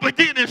back up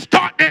again and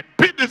start that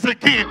business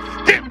again.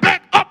 Get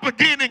back up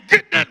again and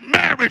get that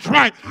marriage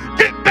right.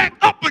 Get back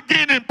up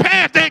again and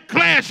pass that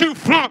class you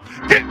flunked.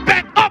 Get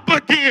back up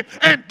again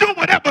and do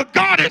whatever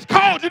God has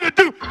called you to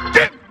do.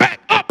 Get back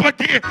up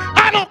again.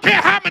 I don't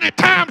care how many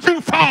times you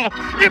fall.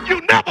 If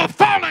you never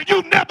fallen,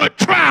 you never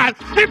tried.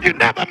 If you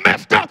never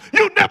messed up,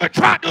 you never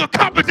tried to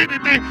accomplish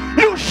anything.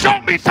 You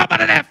show me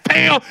somebody that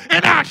failed,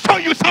 and I'll show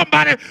you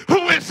somebody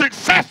who is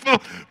successful.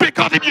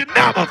 Because if you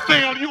never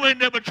failed, you ain't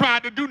never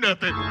tried to do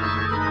nothing.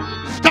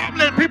 Stop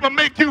letting people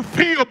make you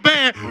feel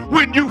bad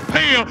when you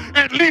fail.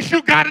 At least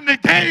you got in the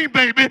game,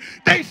 baby.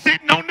 They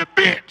sitting on the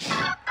bench.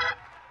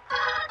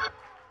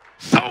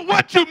 So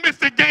what, you missed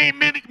the game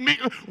many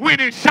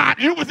winning shot,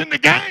 you was in the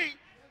game.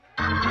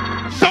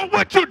 So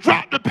what, you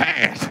dropped the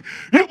pass,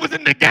 you was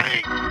in the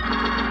game.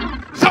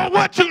 So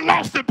what, you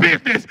lost the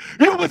business,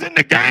 you was in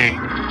the game.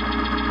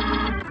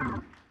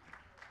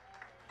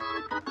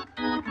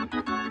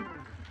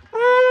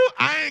 Ooh,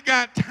 I ain't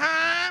got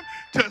time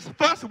to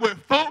fuss with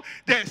folk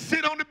that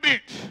sit on the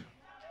bench.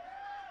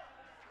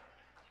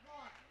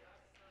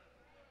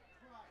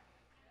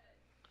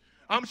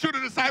 I'm sure the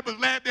disciples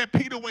laughed at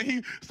Peter when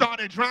he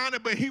started drowning,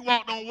 but he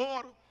walked on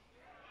water.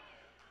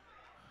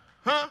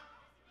 Huh?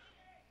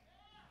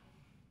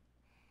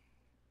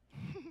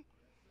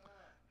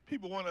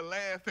 People want to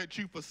laugh at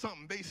you for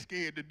something they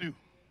scared to do.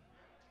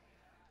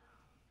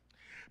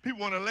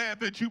 People want to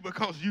laugh at you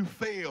because you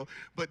failed,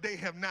 but they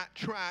have not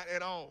tried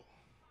at all.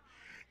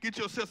 Get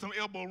yourself some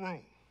elbow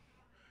room.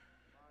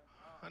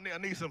 I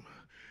need some.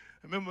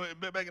 Remember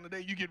back in the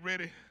day, you get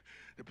ready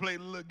to play a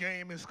little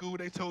game in school,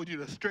 they told you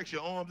to stretch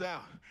your arms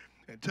out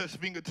and touch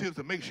fingertips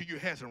to make sure you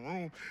had some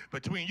room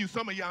between you.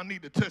 Some of y'all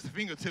need to touch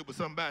fingertips with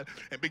somebody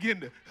and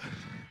begin to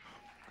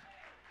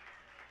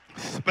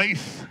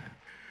space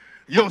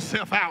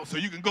yourself out so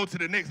you can go to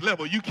the next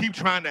level. You keep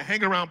trying to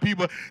hang around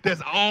people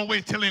that's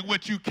always telling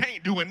what you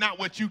can't do and not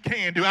what you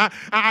can do.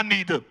 I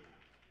need to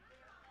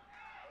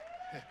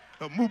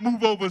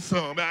move over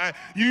some.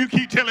 You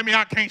keep telling me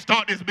I can't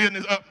start this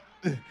business up.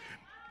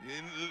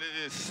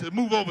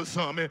 Move over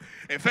some.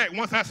 In fact,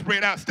 once I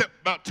spread out, step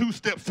about 2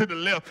 steps to the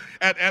left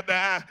after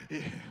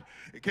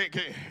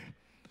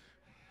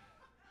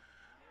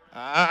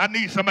I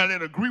need somebody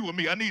that agree with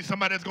me. I need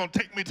somebody that's going to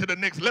take me to the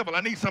next level.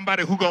 I need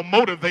somebody who's going to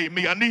motivate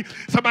me. I need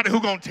somebody who's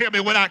going to tell me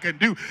what I can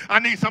do. I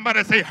need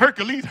somebody to say,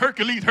 Hercules,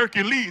 Hercules,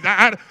 Hercules.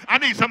 I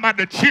need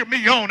somebody to cheer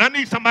me on. I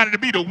need somebody to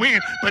be the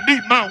wind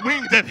beneath my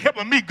wings that's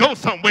helping me go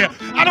somewhere.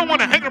 I don't want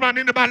to hang around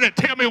anybody that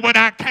tell me what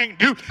I can't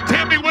do.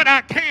 Tell me what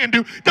I can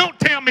do. Don't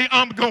tell me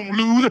I'm going to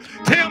lose.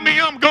 Tell me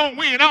I'm going to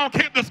win. I don't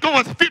care if the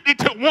score is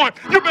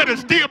 50-1. You better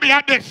still be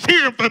out there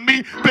cheering for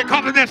me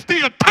because there's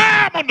still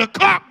time on the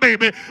clock,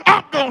 baby.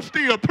 I'm going to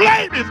still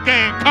play this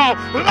game called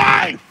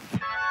life.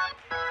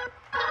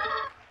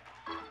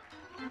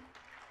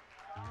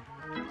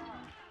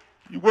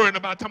 You worrying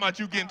about talking about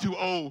you getting too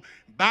old.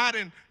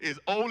 Biden is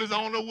old as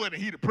I don't know what,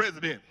 and he the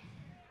president.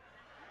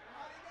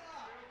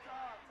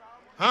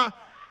 Huh?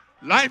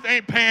 Life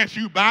ain't passed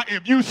you by.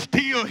 If you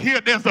still here,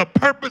 there's a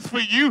purpose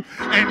for you,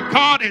 and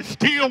God is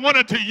still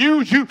wanting to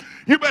use you.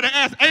 You better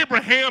ask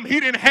Abraham. He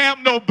didn't have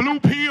no blue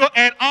pill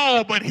at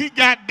all, but he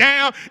got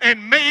down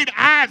and made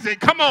Isaac.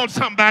 Come on,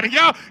 somebody.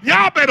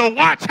 Y'all better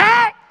watch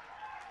out.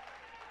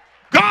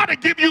 God will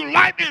give you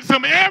life in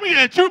some area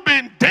that you've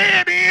been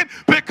dead in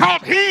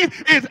because he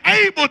is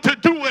able to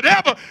do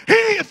whatever. He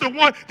is the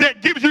one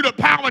that gives you the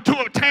power to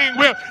obtain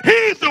wealth.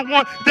 He's the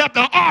one that's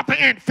the author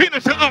and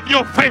finisher of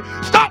your faith.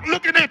 Stop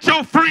looking at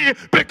your friend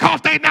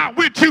because they're not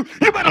with you.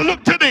 You better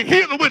look to the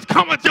hill which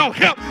cometh your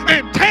help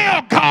and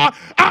tell God,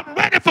 I'm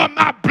ready for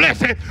my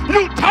blessing.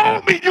 You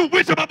told me you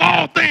wish above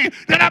all things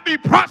that I be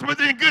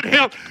prosperous in good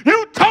health.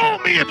 You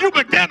told me if you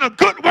began a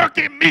good work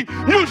in me,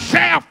 you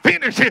shall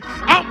finish it.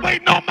 I'm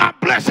waiting on my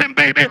blessing,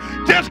 baby.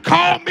 Just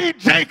call me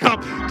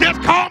Jacob.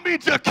 Just call me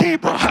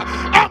Jakiba.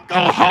 I'm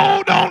going to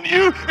hold on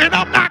you, and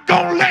I'm not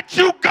going to let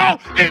you go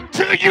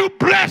until you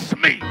bless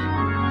me.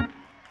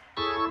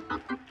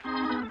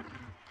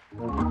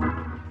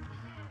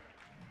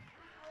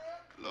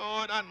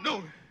 Lord, I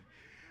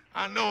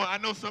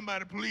know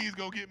somebody please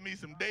go get me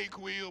some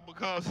Dayquil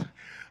because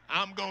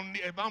I'm going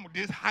to, if I'm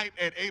this hype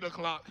at 8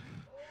 o'clock,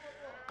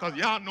 because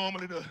y'all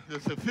normally the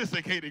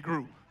sophisticated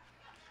group.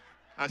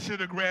 I should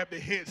have grabbed the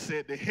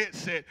headset. The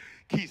headset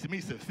keeps me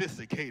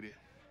sophisticated.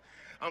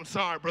 I'm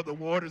sorry, Brother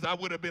Waters. I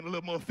would have been a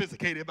little more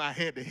sophisticated if I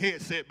had the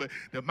headset, but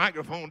the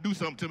microphone do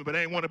something to me, but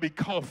I didn't want to be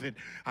coughing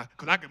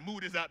because I can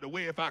move this out the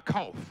way if I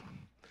cough.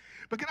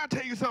 But can I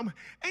tell you something?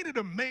 Ain't it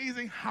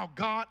amazing how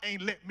God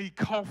ain't let me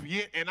cough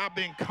yet, and I've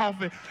been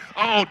coughing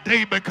all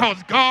day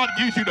because God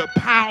gives you the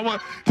power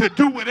to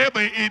do whatever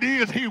it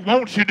is he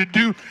wants you to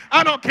do.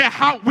 I don't care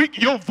how weak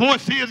your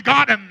voice is.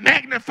 God will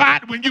magnify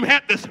it when you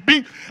have to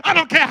speak. I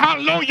don't care how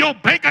low your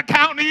bank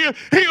account is.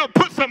 He'll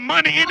put some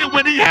money in it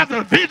when he has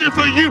a vision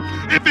for you.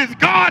 If it's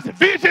God's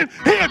vision,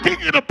 he'll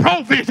give you the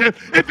provision.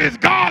 If it's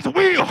God's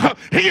will,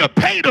 he'll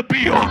pay the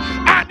bill.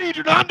 I need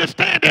you to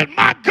understand that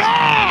my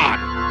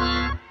God.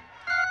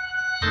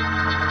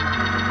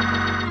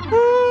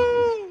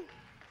 Woo.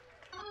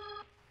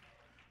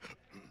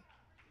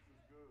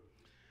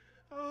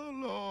 Oh,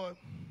 Lord.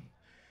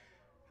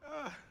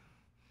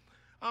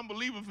 I'm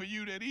believing for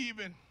you that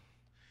even,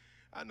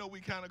 I know we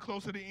kind of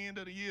close to the end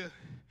of the year,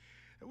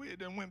 and it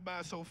done went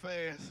by so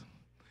fast.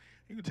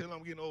 You can tell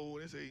I'm getting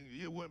old. They say, the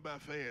year went by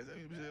fast.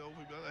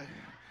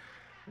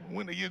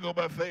 When the year go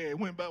by fast, it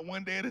went by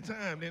one day at a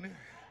time, didn't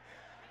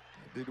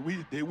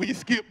it? Did we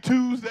skip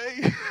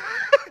Tuesday?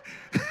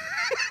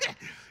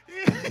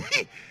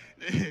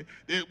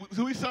 Did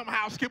we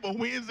somehow skip a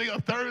Wednesday or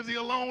Thursday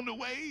along the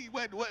way?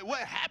 What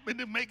happened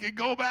to make it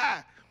go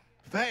by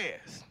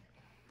fast?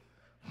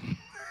 I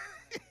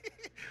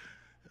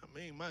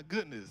mean, my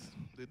goodness,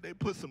 Did they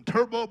put some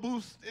turbo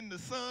boost in the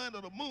sun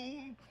or the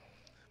moon?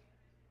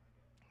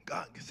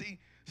 God, see,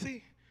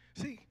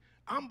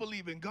 I'm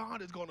believing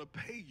God is going to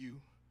pay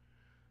you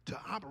to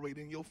operate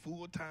in your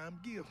full-time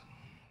gift.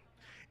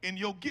 In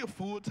your gift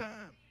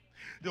full-time.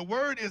 The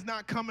word is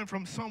not coming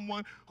from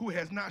someone who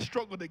has not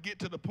struggled to get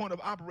to the point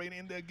of operating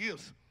in their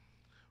gifts.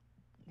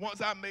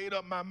 Once I made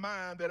up my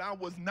mind that I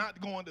was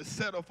not going to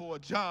settle for a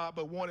job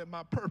but wanted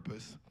my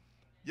purpose,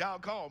 y'all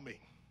called me.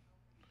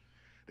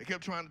 They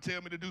kept trying to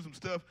tell me to do some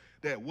stuff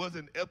that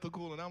wasn't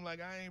ethical, and I'm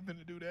like, I ain't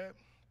finna do that.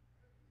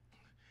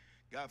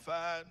 Got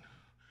fired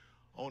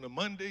on a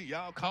Monday.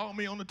 Y'all called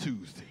me on a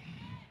Tuesday.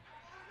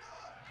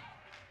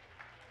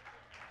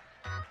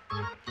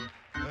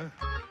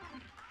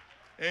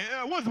 And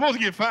I wasn't supposed to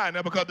get fired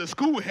now because the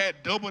school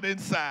had doubled in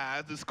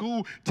size. The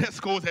school test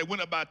scores had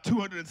went up by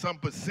 200 and some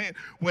 %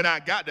 when I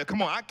got there.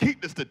 Come on, I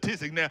keep the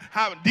statistics now.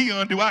 How,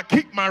 Dion, do I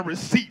keep my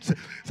receipts?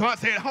 So I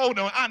said, hold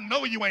on, I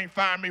know you ain't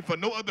firing me for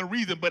no other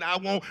reason, but I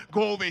won't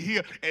go over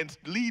here and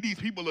lead these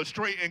people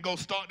astray and go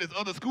start this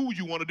other school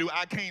you want to do.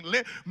 I can't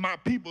let my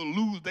people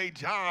lose their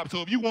job.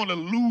 So if you want to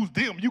lose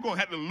them, you're going to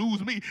have to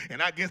lose me.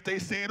 And I guess they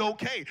said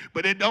okay,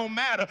 but it don't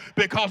matter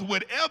because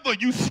whatever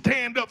you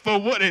stand up for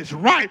what is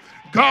right,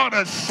 God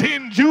will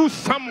send you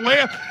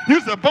somewhere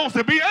you're supposed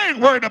to be. I ain't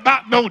worried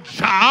about no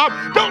job.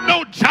 Don't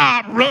no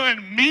job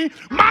run me.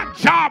 My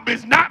job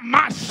is not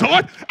my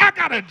source. I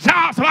got a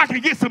job so I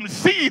can get some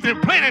seeds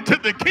and plant into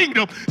the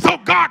kingdom so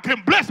God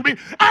can bless me.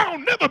 I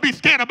don't never be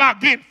scared about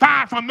getting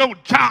fired from no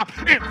job.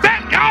 In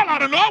fact, y'all ought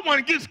to know I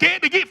want to get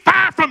scared to get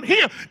fired from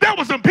here. There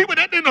were some people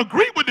that didn't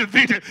agree with the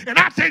vision, and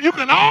I said, you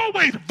can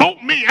always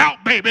vote me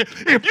out, baby.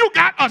 If you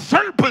got a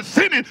certain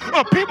percentage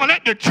of people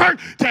at the church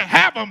to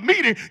have a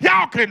meeting,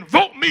 y'all can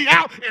vote me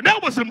out. And there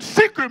was some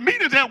secret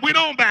meetings that went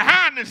on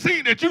behind the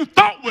scene that you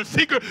thought was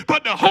secret,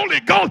 but the Holy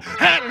Ghost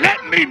had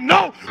let me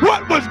know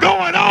what was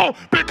going on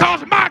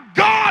because my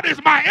God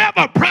is my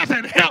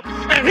ever-present help,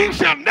 and he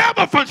shall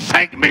never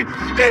forsake me.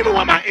 Even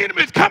when my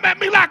enemies come at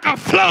me like a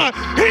flood,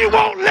 he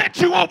won't let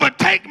you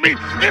overtake me.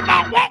 If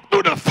I walk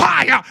through the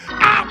fire,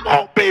 I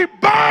won't be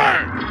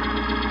burned.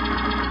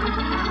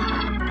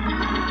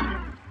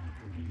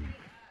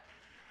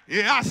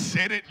 Yeah, I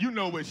said it. You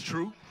know it's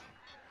true.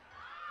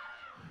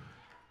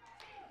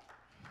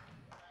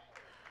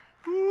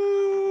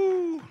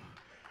 Ooh.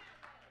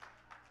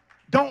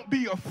 Don't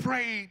be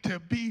afraid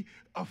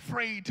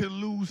to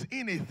lose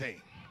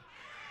anything.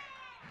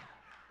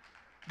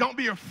 Don't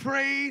be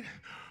afraid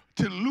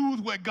to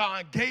lose what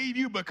God gave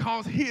you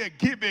because he'll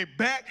give it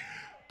back,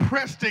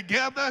 pressed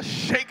together,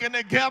 shaken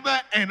together,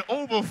 and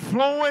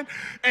overflowing.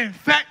 In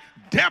fact,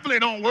 definitely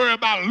don't worry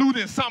about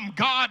losing something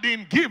God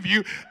didn't give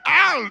you.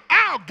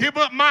 I'll give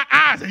up my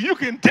Isaac. You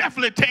can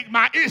definitely take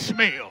my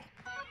Ishmael.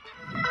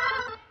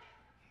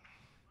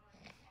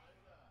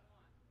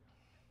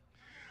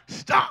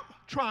 Stop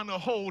trying to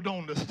hold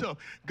on to stuff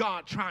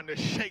God trying to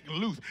shake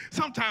loose.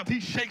 Sometimes he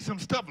shakes some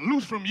stuff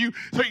loose from you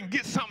so he can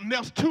get something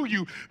else to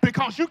you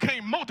because you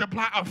can't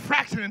multiply a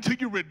fraction until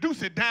you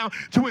reduce it down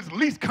to its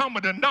least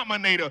common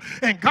denominator.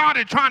 And God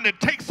is trying to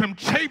take some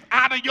chaff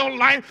out of your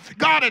life.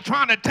 God is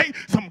trying to take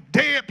some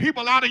dead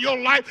people out of your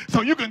life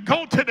so you can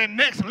go to the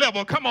next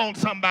level. Come on,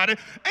 somebody.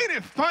 Ain't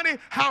it funny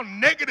how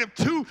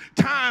 -2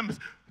 times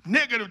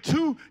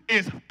 -2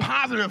 is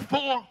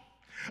 +4?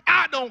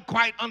 I don't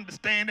quite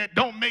understand that.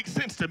 Don't make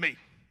sense to me.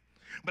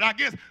 But I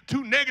guess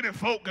 2 negative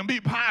folk can be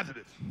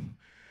positive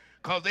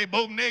because they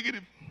both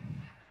negative.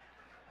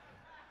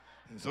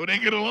 And so they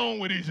get along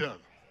with each other.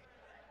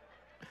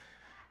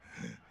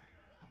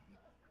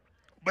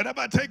 But if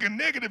I take a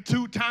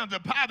 -2 times a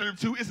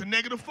 +2, it's a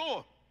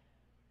 -4.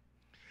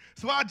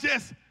 So I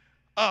just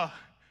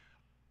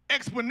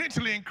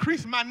exponentially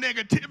increase my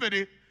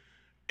negativity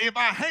if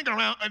I hang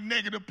around a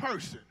negative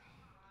person.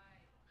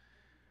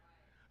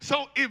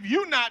 So if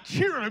you're not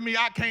cheering me,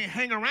 I can't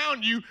hang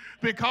around you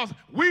because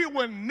we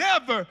will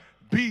never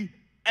be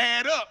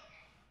add up.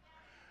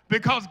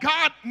 Because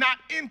God not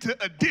into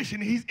addition,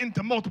 he's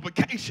into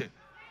multiplication.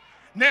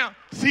 Now,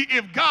 see,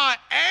 if God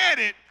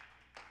added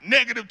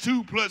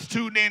 -2 +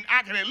 2, then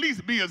I can at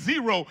least be a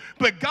 0.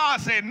 But God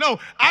said, no,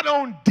 I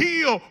don't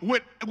deal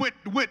with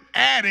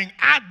adding.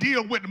 I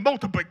deal with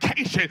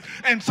multiplication.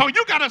 And so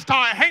you got to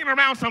start hanging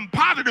around some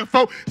positive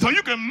folk so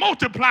you can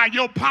multiply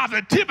your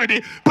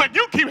positivity. But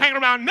you keep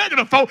hanging around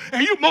negative folk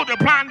and you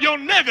multiplying your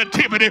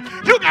negativity.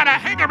 You got to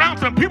hang around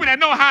some people that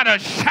know how to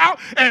shout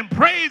and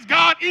praise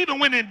God even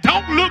when it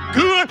don't look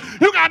good.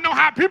 You got to know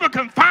how people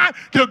can find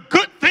the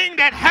good thing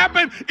that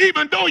happened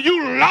even though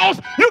you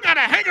lost. You got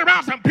to hang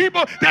around some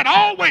people that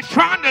always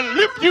trying to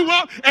lift you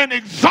up and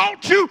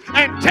exalt you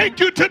and take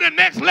you to the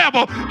next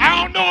level.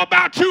 I don't know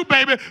about you,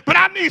 baby, but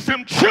I need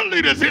some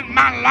cheerleaders in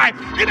my life.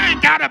 It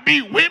ain't got to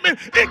be women.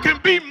 It can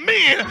be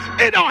men.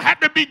 It don't have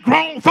to be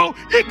grown folk.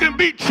 It can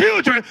be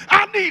children.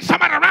 I need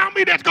somebody around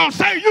me that's going to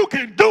say, you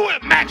can do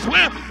it,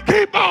 Maxwell.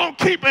 Keep on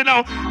keeping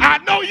on. I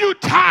know you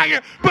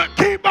tired, but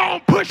keep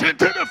on pushing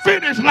to the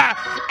finish line.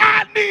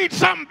 I need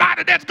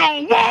somebody that's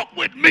going to walk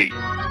with me.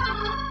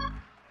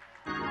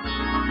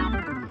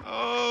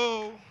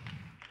 Oh.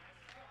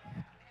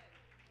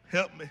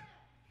 Help me.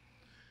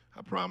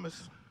 I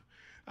promise.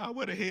 I'll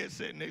wear the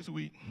headset next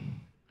week.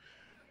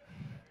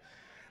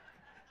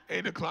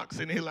 8 o'clock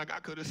sitting here like I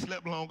could have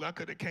slept longer. I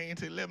could have came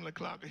to 11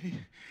 o'clock.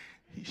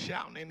 He's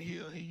shouting in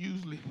here. He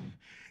usually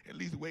at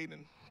least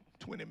waiting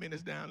 20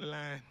 minutes down the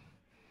line.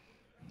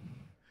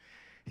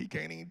 He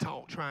can't even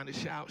talk trying to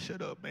shout.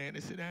 Shut up, man,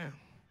 and sit down.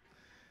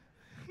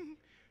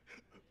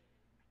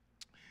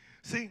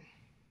 See,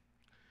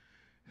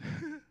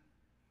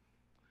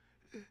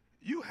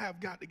 you have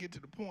got to get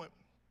to the point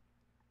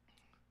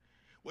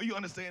where you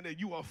understand that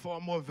you are far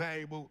more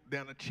valuable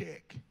than a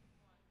check.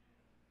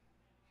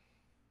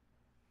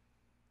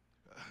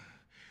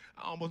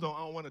 I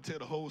don't want to tell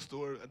the whole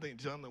story. I think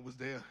Jonathan was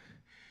there,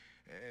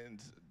 and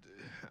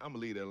I'm going to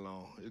leave that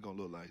alone. It's going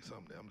to look like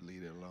something. I'm going to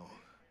leave that alone.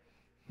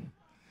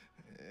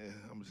 Yeah,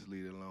 I'm going to just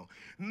leave it alone.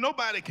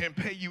 Nobody can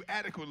pay you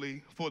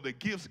adequately for the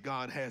gifts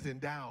God has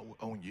endowed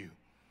on you.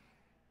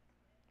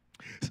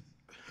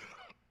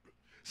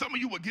 Some of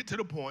you will get to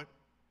the point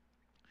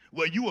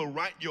where you will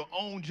write your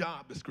own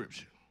job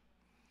description.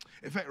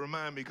 In fact,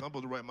 remind me, because I'm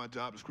supposed to write my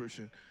job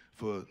description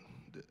for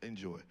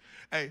enjoy.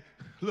 Hey,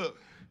 look,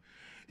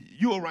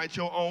 you will write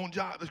your own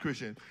job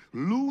description.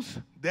 Loose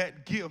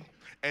that gift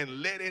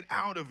and let it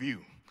out of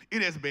you.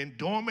 It has been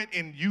dormant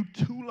in you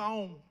too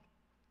long.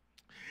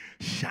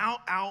 Shout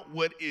out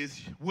what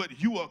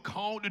you are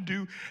called to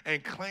do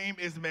and claim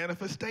its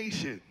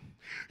manifestation.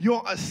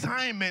 Your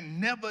assignment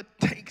never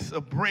takes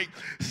a break.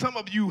 Some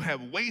of you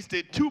have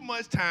wasted too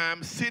much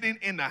time sitting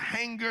in the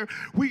hangar.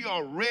 We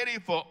are ready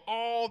for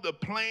all the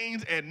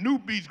planes at New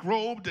Beach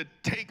Grove to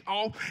take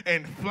off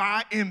and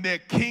fly in their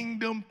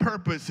kingdom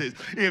purposes.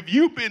 If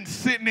you've been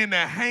sitting in the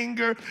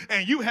hangar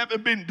and you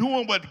haven't been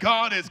doing what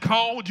God has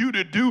called you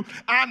to do,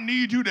 I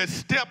need you to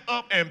step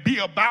up and be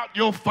about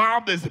your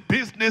Father's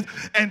business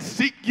and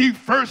seek ye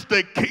first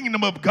the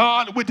kingdom of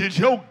God, which is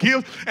your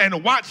gift,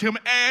 and watch him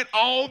add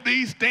all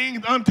these things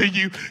unto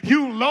you.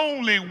 You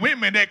lonely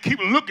women that keep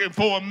looking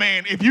for a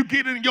man, if you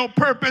get in your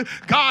purpose,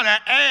 God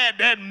will add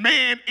that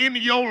man in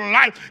your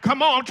life.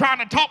 Come on, I'm trying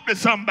to talk to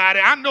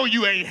somebody. I know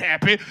you ain't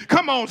happy.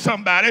 Come on,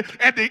 somebody.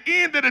 At the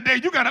end of the day,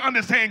 you got to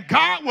understand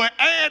God will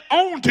add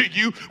on to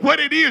you what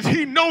it is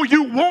he know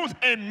you want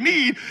and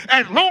need,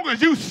 as long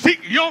as you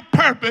seek your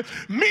purpose.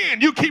 Men,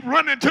 you keep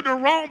running to the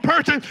wrong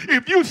person.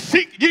 If you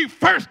seek ye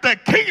first the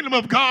kingdom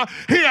of God,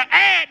 he'll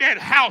add that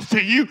house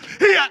to you.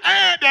 He'll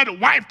add that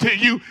wife to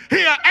you.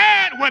 He'll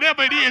add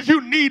whatever it is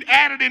you need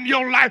added in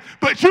your life,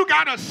 but you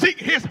got to seek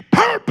his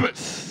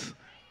purpose.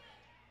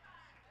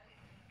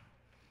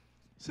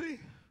 See,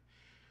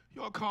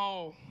 your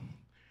call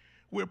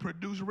will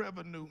produce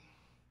revenue.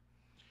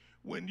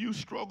 When you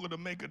struggle to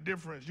make a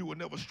difference, you will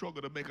never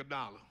struggle to make $1. I'm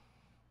going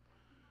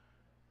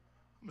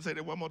to say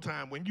that one more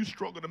time. When you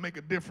struggle to make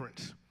a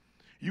difference,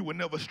 you will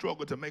never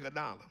struggle to make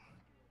 $1.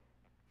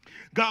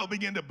 God will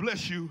begin to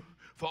bless you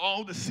for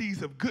all the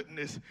seeds of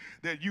goodness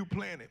that you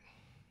planted.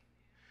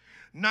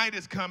 Night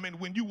is coming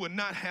when you will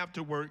not have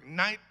to work.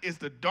 Night is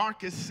the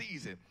darkest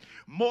season.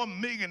 More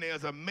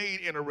millionaires are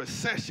made in a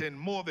recession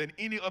more than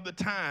any other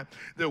time.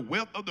 The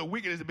wealth of the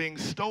wicked is being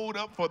stored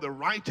up for the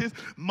righteous.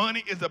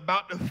 Money is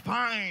about to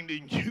find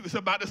you. It's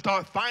about to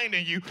start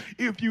finding you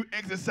if you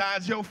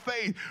exercise your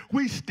faith.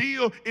 We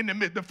still in the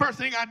midst. The first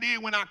thing I did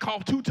when I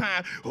coughed 2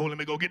 times, let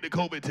me go get the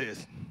COVID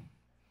test.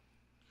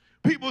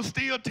 People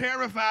still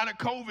terrified of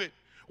COVID.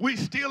 We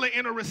still are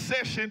in a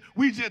recession.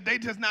 They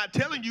just not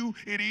telling you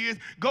it is.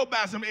 Go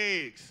buy some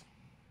eggs.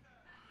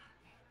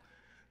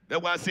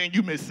 That's why I'm saying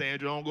you, Miss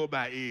Sandra, don't go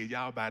buy eggs.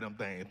 Y'all buy them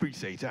things.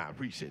 Appreciate y'all.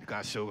 Appreciate it.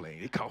 God sure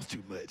ain't. It costs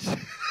too much.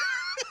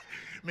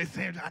 Miss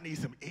Sandra, I need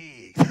some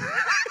eggs.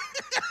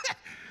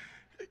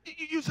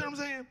 You see what I'm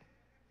saying?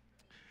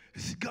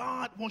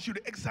 God wants you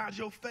to exercise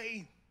your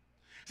faith.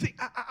 See,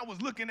 I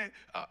was looking at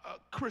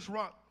Chris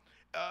Rock.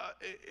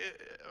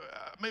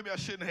 Maybe I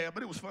shouldn't have,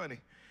 but it was funny.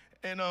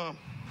 And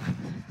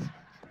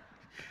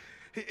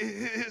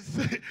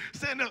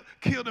stand up,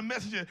 killed the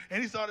messenger,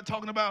 and he started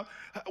talking about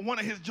one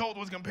of his jokes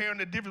was comparing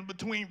the difference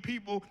between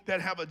people that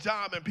have a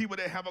job and people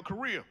that have a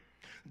career.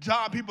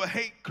 Job people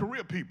hate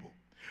career people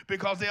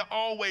because they're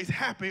always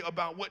happy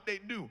about what they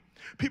do.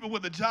 People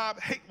with a job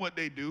hate what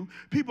they do.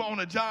 People on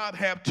a job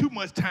have too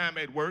much time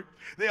at work.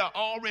 They are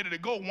all ready to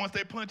go once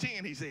they punch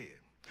in, he said.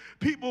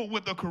 People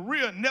with a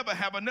career never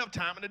have enough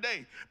time in the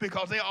day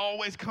because they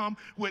always come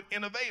with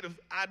innovative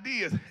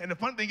ideas. And the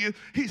funny thing is,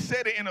 he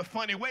said it in a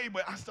funny way,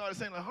 but I started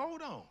saying,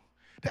 hold on.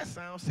 That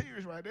sounds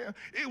serious right there.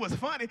 It was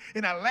funny,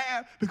 and I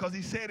laughed because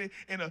he said it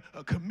in a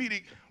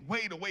comedic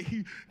way, the way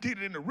he did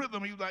it in the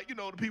rhythm. He was like, the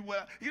people,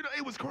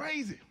 it was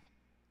crazy.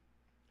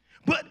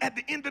 But at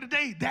the end of the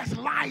day, that's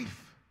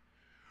life.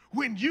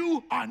 When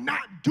you are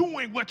not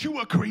doing what you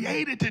were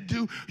created to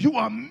do, you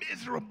are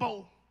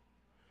miserable.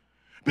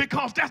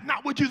 Because that's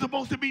not what you're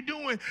supposed to be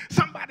doing.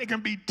 Somebody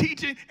can be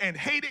teaching and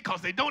hate it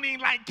because they don't even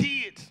like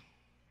kids.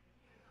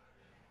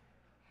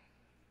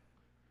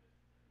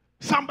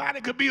 Somebody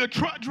could be a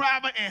truck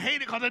driver and hate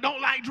it because they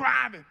don't like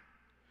driving.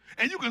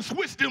 And you can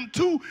switch them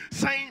two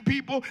same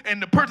people,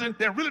 and the person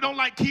that really don't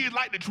like kids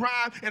like to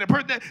drive, and the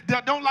person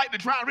that don't like to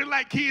drive really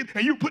like kids,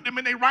 and you put them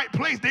in their right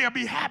place, they'll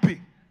be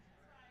happy.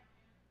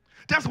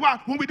 That's why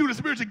when we do the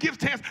spiritual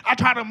gift test, I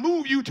try to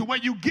move you to where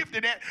you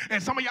gifted at.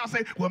 And some of y'all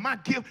say, well, my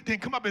gift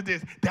didn't come up as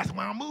this. That's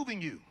why I'm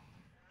moving you.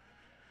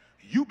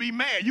 You be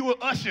mad. You an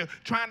usher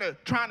trying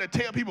to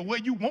tell people where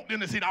you want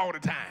them to sit all the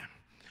time.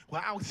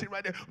 Well, I would sit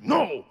right there.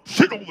 No,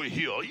 sit over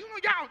here. You know,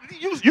 y'all,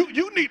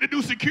 you need to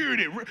do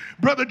security.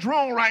 Brother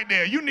Drone right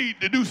there, you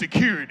need to do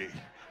security.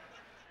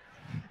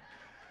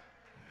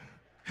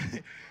 You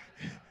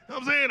know what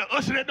I'm saying? An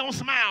usher that don't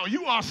smile,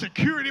 you are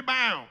security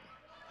bound.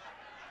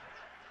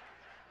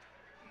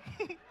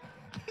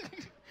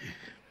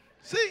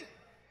 See?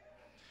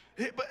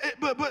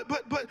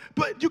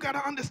 But you got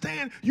to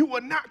understand, you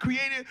were not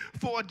created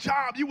for a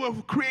job. You were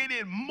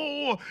created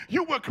more.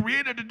 You were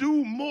created to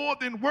do more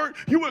than work.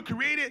 You were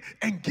created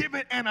and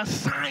given an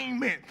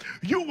assignment.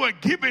 You were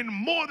given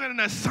more than an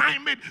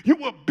assignment. You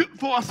were built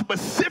for a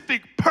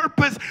specific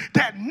purpose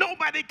that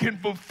nobody can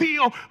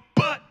fulfill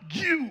but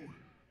you.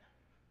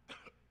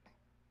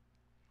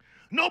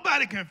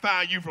 Nobody can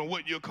fire you from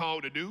what you're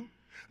called to do.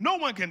 No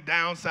one can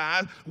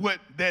downsize what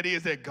that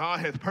is that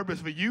God has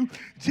purpose for you.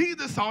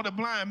 Jesus saw the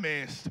blind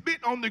man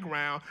spit on the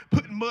ground,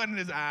 put mud in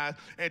his eyes,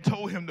 and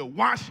told him to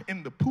wash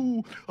in the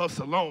pool of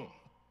Siloam,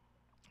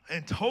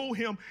 and told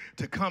him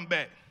to come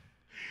back.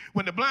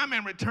 When the blind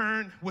man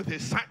returned with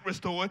his sight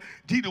restored,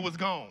 Jesus was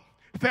gone.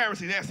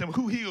 Pharisees asked him,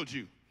 who healed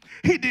you?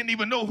 He didn't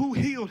even know who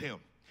healed him.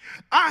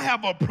 I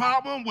have a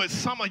problem with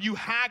some of you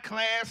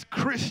high-class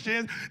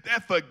Christians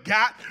that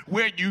forgot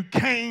where you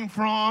came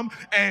from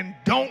and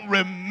don't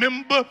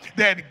remember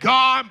that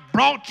God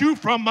brought you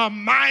from a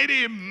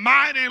mighty,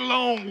 mighty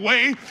long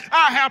way.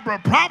 I have a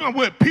problem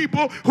with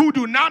people who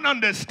do not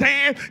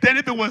understand that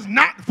if it was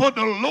not for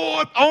the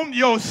Lord on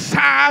your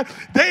side,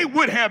 they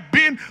would have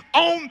been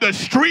on the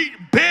street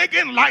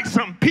begging like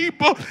some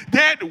people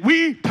that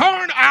we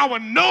turn our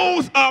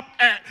nose up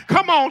at.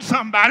 Come on,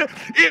 somebody.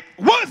 It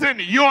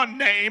wasn't your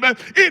name.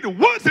 It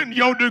wasn't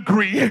your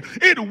degree.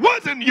 It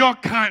wasn't your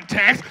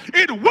contacts.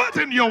 It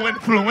wasn't your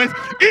influence.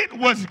 It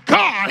was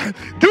God.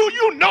 Do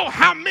you know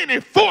how many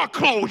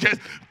foreclosures,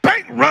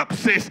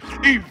 bankruptcies,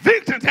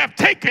 evictions have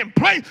taken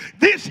place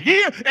this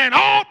year and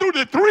all through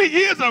the 3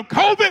 years of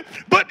COVID,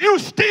 but you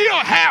still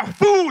have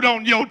food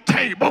on your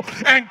table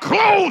and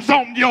clothes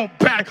on your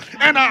back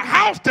and a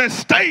house to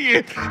stay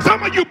in.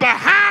 Some of you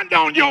behind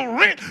on your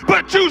rent,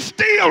 but you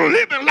still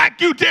living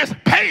like you just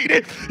paid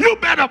it. You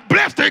better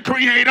bless the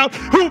Creator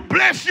who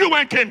bless you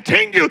and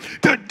continue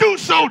to do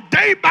so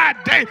day by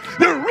day.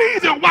 The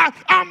reason why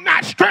I'm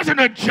not stressing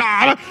a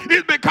job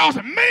is because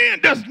man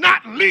does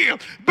not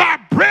live by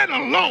bread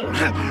alone,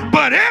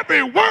 but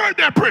every word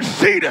that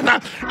proceedeth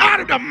out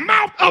of the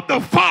mouth of the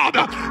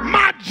Father.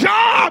 My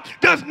job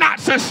does not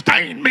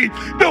sustain me.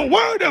 The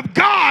word of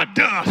God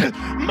does.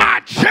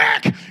 My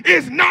check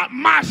is not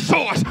my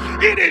source.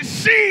 It is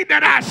seed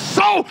that I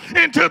sow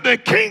into the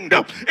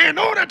kingdom in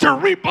order to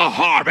reap a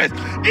harvest.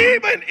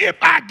 Even if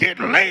I get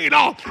laid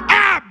off,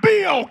 I'll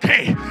be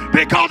okay,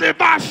 because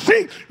if I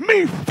seek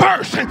me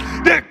first,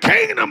 the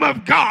kingdom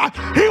of God,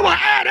 he will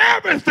add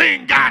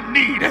everything I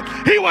need.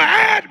 He will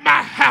add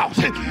my house.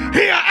 He'll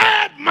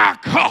add my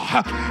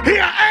car.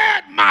 He'll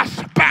add my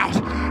spouse.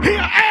 He'll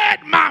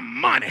add my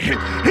money. He'll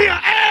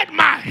add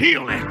my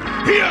healing.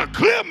 He'll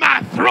clear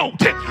my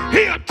throat.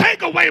 He'll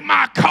take away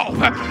my cough.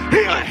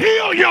 He'll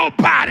heal your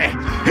body.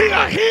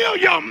 He'll heal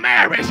your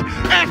marriage.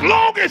 As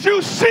long as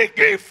you seek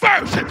ye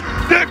first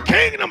the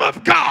kingdom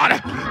of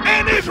God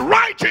and his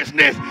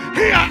righteousness,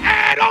 he'll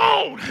add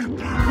on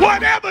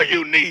whatever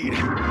you need.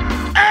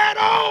 Add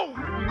on.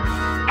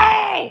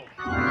 Oh,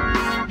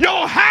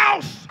 your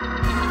house,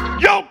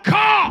 your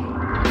car,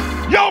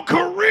 your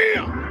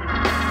career,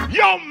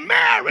 your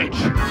marriage,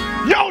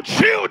 your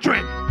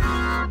children,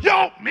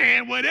 your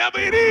man, whatever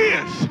it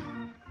is,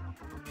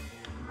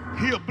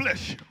 he'll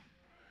bless you.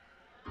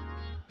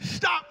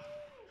 Stop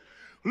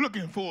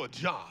looking for a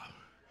job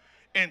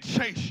and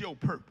chase your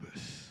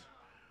purpose.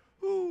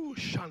 Ooh,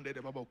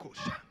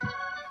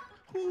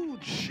 ooh,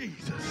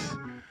 Jesus.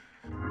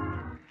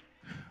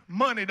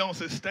 Money don't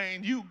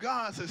sustain you.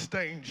 God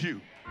sustains you.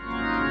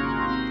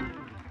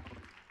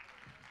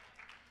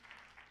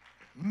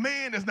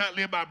 Man does not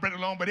live by bread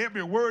alone, but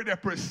every word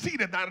that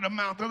proceedeth out of the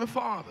mouth of the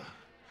Father.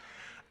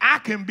 I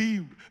can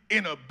be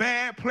in a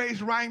bad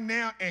place right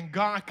now, and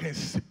God can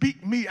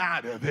speak me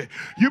out of it.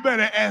 You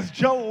better ask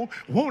Job.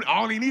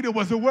 All he needed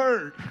was a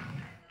word.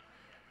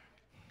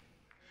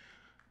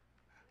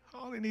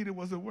 All he needed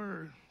was a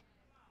word.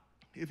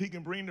 If he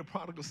can bring the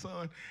prodigal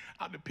son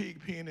out the pig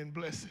pen and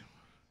bless him.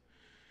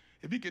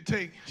 If he could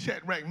take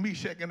Shadrach,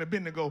 Meshach, and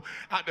Abednego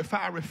out the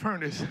fiery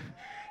furnace,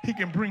 he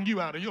can bring you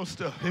out of your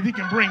stuff. If he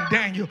can bring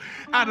Daniel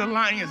out of the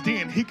lion's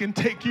den, he can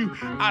take you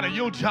out of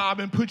your job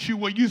and put you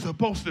where you're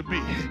supposed to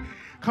be.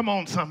 Come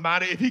on,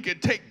 somebody. If he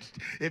could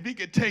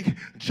take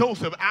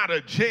Joseph out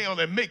of jail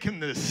and make him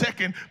the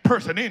second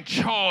person in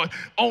charge,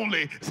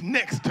 only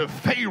next to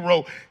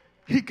Pharaoh,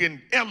 he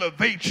can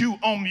elevate you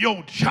on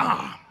your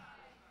job.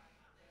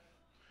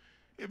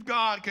 If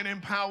God can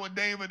empower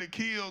David to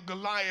kill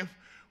Goliath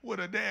with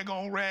a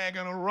daggone rag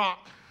and a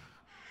rock,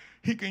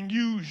 he can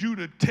use you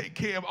to take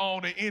care of all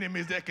the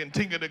enemies that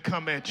continue to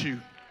come at you.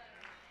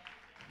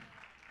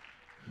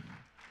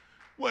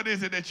 What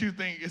is it that you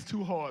think is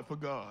too hard for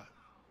God?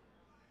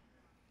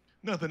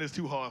 Nothing is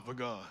too hard for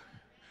God.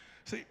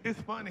 See, it's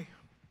funny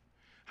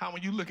how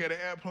when you look at an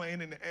airplane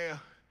in the air,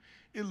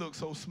 it looks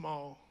so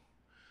small.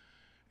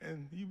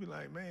 And you be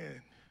like,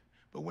 man,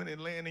 but when it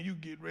lands and you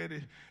get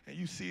ready and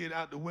you see it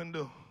out the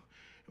window,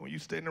 and when you're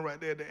standing right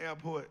there at the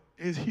airport,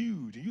 it's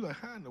huge. And you're like,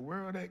 how in the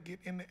world that get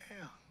in the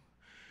air?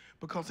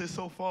 Because it's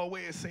so far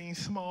away, it seems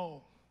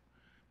small.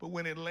 But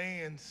when it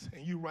lands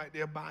and you right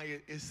there by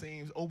it, it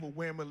seems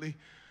overwhelmingly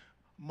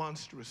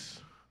monstrous.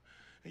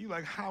 And you're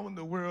like, how in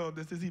the world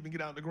does this even get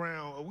out the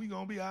ground? Are we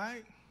going to be all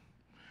right?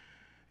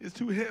 It's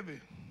too heavy.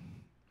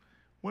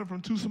 Went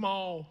from too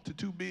small to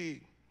too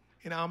big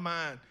in our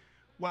mind.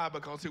 Why?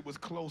 Because it was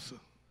closer.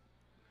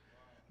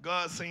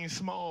 God seems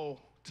small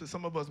to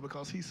some of us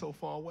because he's so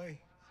far away.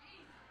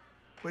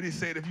 But he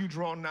said, if you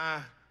draw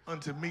nigh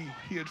unto me,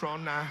 he'll draw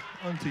nigh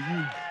unto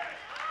you.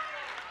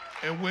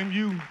 And when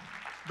you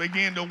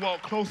begin to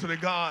walk closer to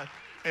God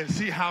and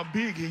see how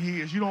big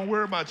he is, you don't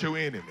worry about your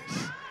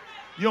enemies.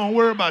 You don't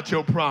worry about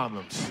your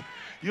problems.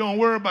 You don't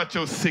worry about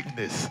your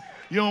sickness.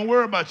 You don't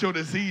worry about your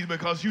disease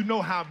because you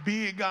know how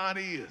big God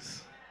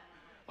is.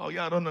 Oh,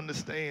 y'all don't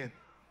understand.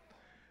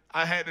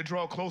 I had to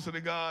draw closer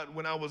to God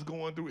when I was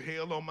going through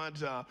hell on my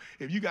job.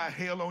 If you got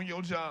hell on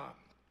your job,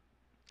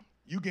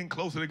 you getting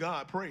closer to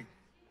God, pray.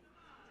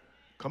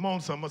 Come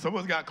on, some of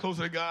us got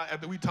closer to God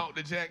after we talked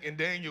to Jack and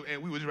Daniel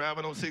and we were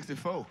driving on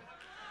 64.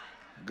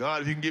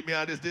 God, if you can get me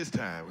out of this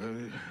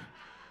time.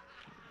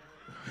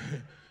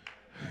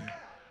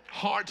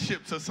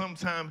 Hardships are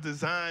sometimes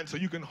designed so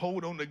you can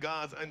hold on to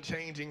God's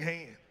unchanging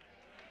hand.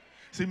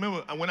 See,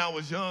 remember when I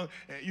was young,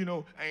 and you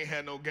know, I ain't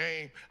had no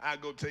game,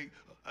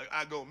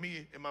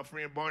 me and my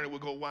friend Barney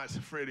would go watch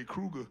Freddy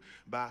Krueger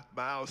by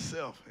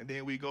ourselves. And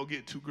then we go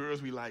get two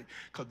girls we like,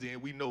 because then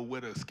we know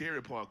where the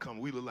scary part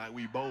comes. We look like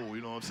we bold,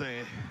 you know what I'm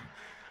saying?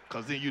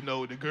 Because then you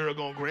know the girl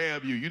going to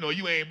grab you. You know,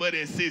 you ain't but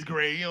in 6th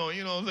grade, you know what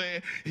I'm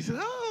saying? He said,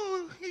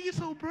 oh, you're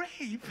so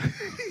brave.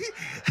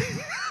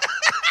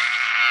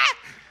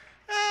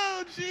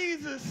 Oh,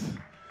 Jesus.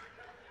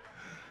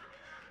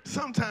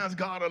 Sometimes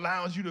God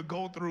allows you to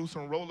go through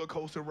some roller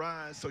coaster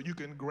rides so you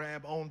can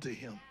grab onto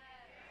him.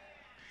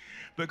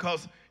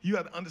 Because you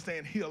have to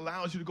understand, he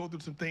allows you to go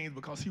through some things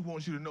because he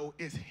wants you to know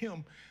it's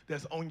him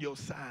that's on your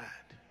side.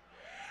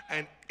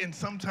 And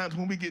sometimes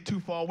when we get too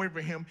far away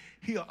from him,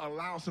 he'll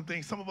allow some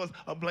things. Some of us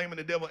are blaming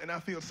the devil, and I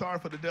feel sorry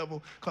for the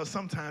devil because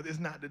sometimes it's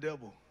not the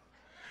devil.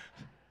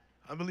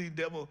 I believe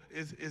the devil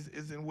is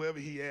in wherever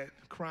he at,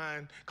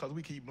 crying because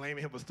we keep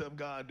blaming him for stuff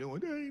God doing.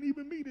 That ain't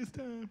even me this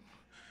time.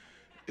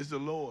 It's the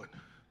Lord.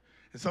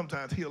 And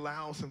sometimes he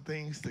allows some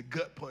things to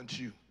gut punch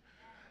you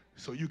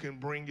so you can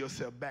bring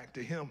yourself back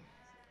to him.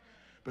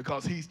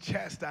 Because he's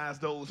chastised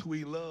those who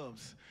he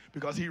loves.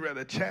 Because he'd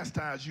rather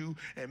chastise you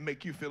and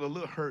make you feel a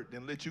little hurt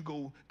than let you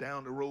go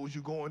down the roads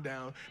you're going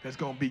down that's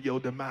going to be your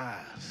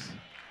demise.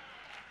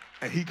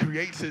 And he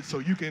creates it so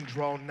you can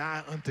draw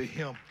nigh unto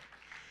him.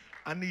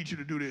 I need you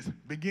to do this.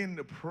 Begin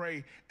to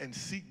pray and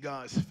seek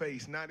God's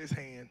face, not his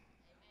hand.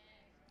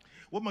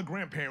 What my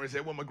grandparents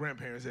at?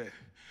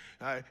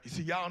 You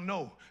see, y'all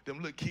know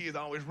them little kids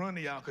always run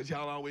to y'all because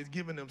y'all always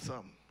giving them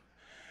something.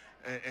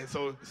 And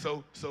so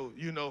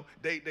you know,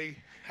 they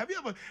have you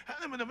ever,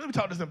 let me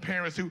talk to some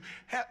parents who,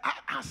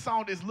 I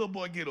saw this little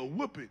boy get a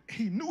whooping.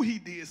 He knew he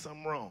did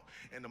something wrong.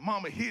 And the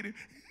mama hit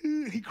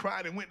him. He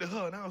cried and went to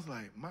her. And I was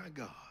like, my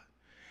God,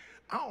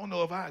 I don't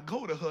know if I'd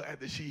go to her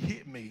after she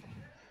hit me.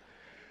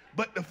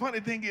 But the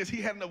funny thing is,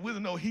 he had enough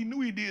wisdom. No, he knew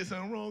he did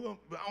something wrong.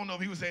 I don't know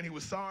if he was saying he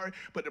was sorry.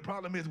 But the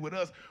problem is with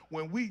us,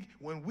 when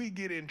we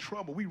get in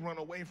trouble, we run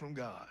away from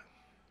God.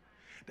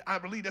 I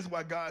believe that's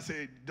why God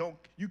said,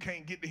 you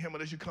can't get to him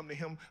unless you come to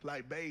him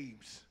like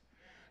babes.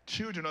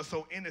 Children are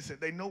so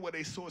innocent. They know where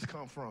their source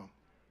come from.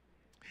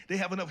 They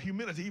have enough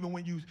humility. Even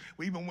when you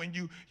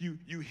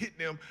hit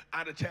them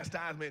out of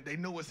chastisement, they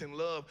know it's in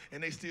love,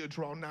 and they still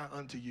draw nigh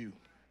unto you.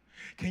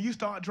 Can you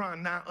start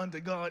drawing nigh unto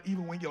God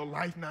even when your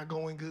life not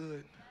going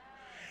good?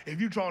 If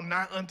you draw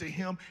nigh unto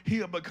him,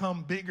 he'll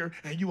become bigger,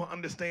 and you will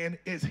understand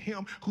it's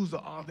him who's the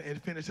author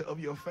and finisher of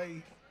your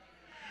faith.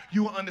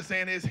 You will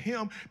understand it's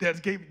him that's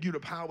gave you the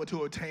power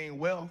to attain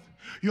wealth.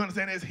 You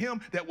understand it's him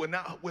that will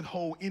not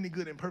withhold any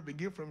good and perfect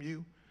gift from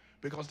you,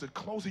 because the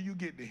closer you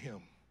get to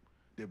him,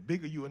 the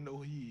bigger you will know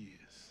who he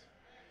is.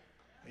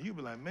 And you'll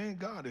be like, man,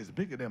 God is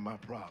bigger than my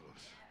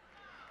problems.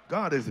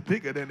 God is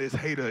bigger than this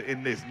hater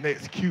in this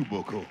next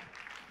cubicle.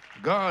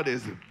 God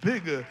is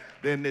bigger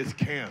than this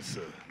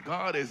cancer.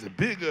 God is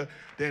bigger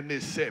than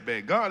this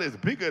setback. God is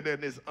bigger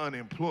than this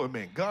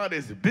unemployment. God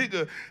is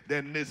bigger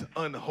than this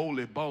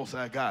unholy boss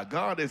I got.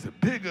 God is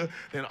bigger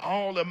than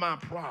all of my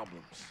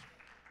problems.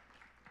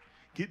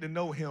 Get to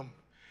know him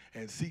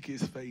and seek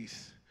his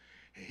face,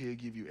 and he'll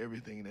give you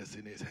everything that's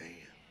in his hand.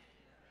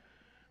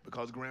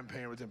 Because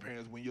grandparents and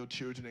parents, when your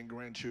children and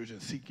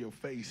grandchildren seek your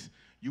face,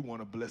 you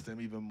want to bless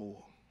them even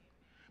more.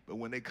 But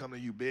when they come to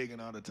you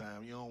begging all the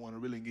time, you don't want to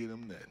really give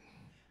them that.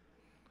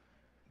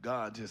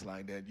 God just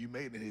like that. You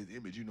made in his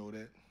image, you know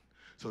that.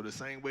 So the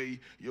same way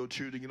your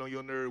children get on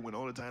your nerve when the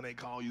only time they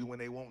call you when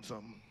they want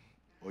something,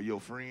 or your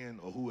friend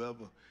or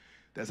whoever,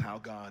 that's how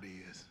God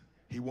is.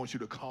 He wants you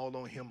to call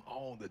on him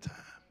all the time.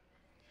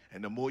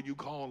 And the more you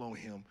call on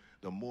him,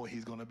 the more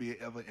he's going to be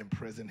ever and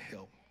present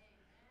help.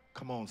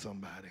 Come on,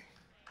 somebody.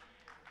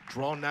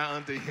 Draw nigh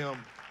unto him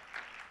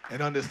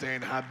and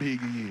understand how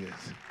big he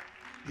is.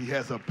 He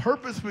has a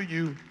purpose for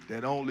you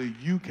that only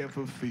you can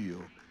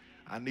fulfill.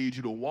 I need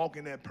you to walk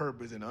in that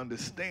purpose and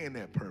understand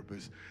that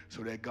purpose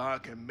so that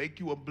God can make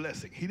you a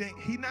blessing.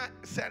 He not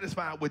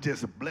satisfied with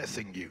just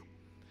blessing you.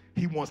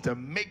 He wants to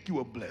make you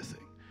a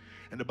blessing.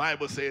 And the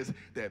Bible says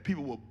that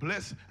people will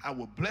bless, I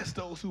will bless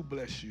those who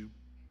bless you,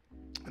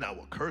 and I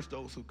will curse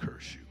those who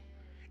curse you.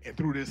 And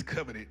through this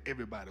covenant,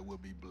 everybody will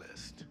be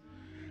blessed.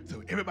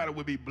 So everybody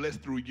will be blessed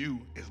through you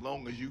as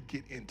long as you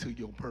get into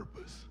your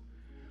purpose.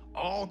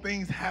 All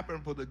things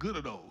happen for the good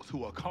of those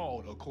who are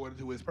called according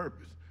to his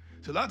purpose.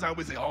 So a lot of times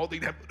we say all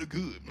things happen for the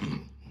good.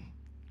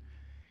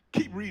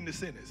 Keep reading the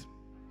sentence.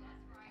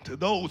 To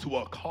those who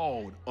are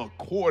called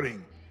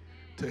according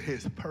to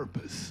his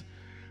purpose.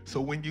 So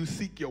when you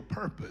seek your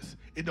purpose,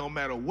 it don't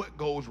matter what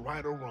goes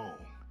right or wrong.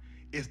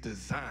 It's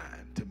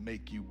designed to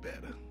make you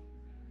better.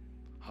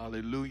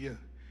 Hallelujah.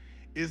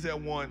 Is there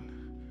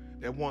one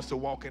that wants to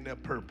walk in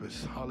that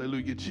purpose?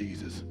 Hallelujah,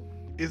 Jesus.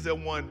 Is there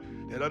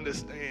one that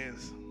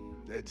understands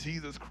that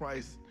Jesus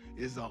Christ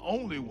is the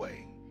only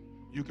way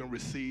you can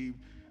receive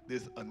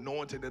this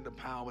anointing and the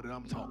power that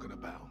I'm talking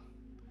about?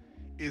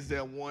 Is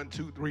there 1,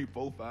 2, 3,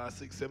 4, 5,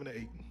 6, 7,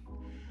 8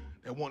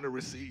 that want to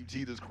receive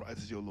Jesus Christ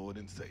as your Lord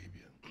and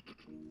Savior?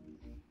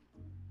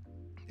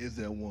 Is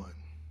there one?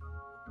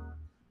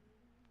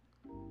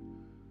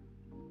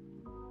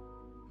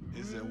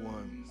 Is there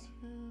one?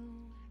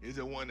 Is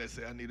there one that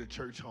say, I need a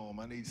church home?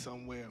 I need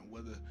somewhere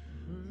where the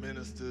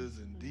ministers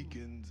and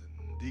deacons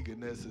and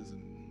deaconesses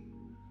and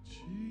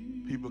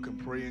people can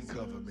pray and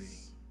cover me.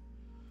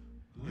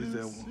 Is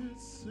there one?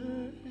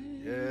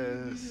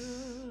 Yes.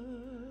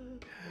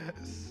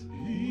 Yes.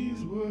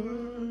 He's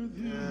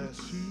worthy. Yes.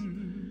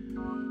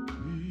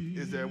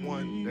 Is there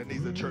one that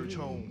needs a church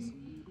home?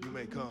 You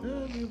may come.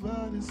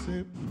 Everybody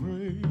say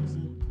praise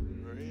him.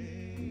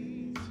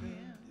 Praise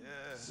him.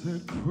 Yes. Say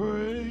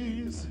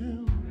praise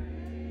him.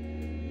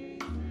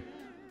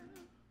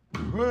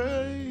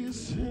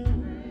 Praise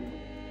him.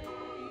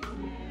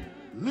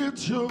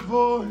 Lift your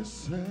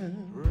voice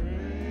and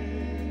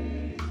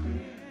praise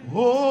him.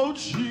 Oh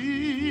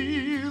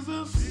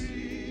Jesus,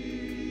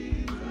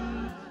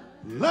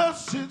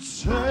 blessed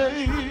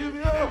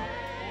Savior,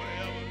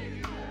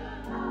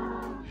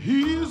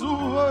 he's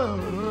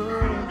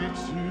worthy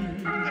to.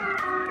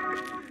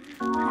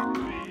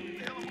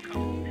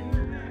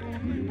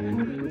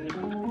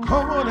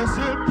 Come on and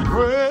say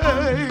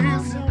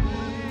praise him.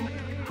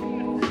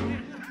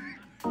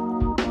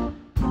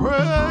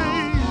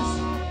 Praise,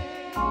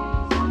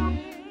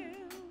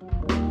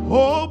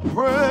 oh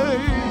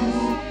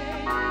praise,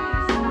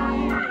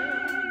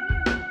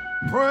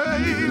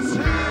 praise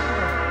him,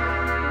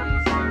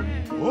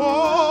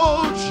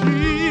 oh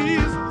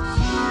Jesus,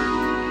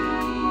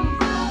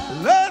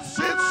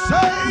 blessed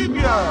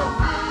Savior,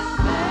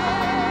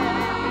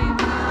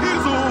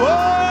 he's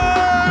worthy.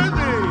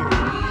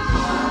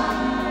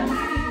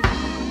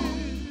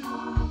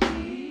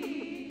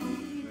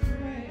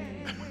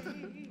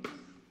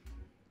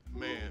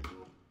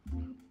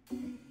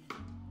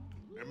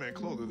 Man,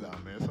 close it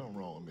out, man. Something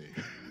wrong with me.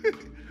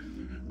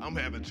 I'm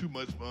having too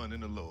much fun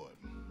in the Lord.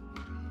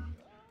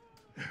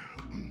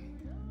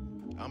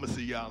 I'm going to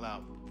see y'all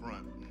out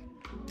front.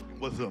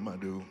 What's up, my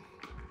dude?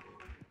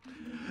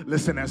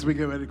 Listen, as we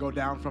get ready to go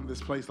down from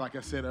this place, like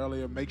I said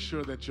earlier, make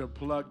sure that you're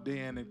plugged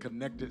in and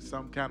connected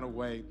some kind of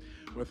way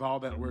with all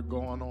that we're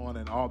going on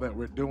and all that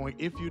we're doing.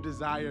 If you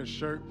desire a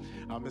shirt,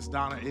 Miss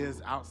Donna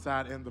is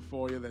outside in the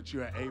foyer that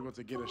you are able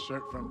to get a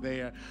shirt from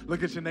there.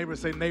 Look at your neighbor and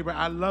say, neighbor,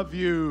 I love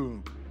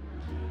you.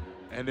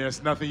 And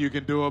there's nothing you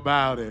can do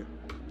about it.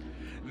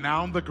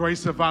 Now the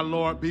grace of our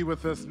Lord be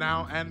with us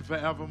now and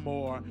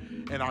forevermore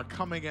in our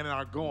coming and in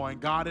our going.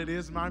 God, it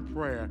is my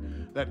prayer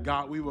that,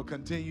 God, we will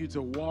continue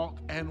to walk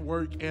and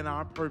work in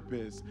our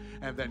purpose,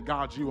 and that,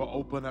 God, you will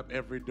open up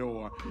every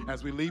door.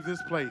 As we leave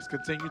this place,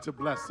 continue to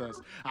bless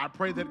us. I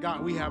pray that,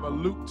 God, we have a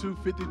Luke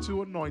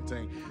 2:52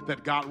 anointing,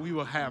 that, God, we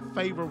will have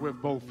favor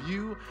with both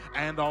you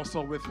and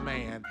also with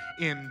man.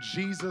 In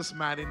Jesus'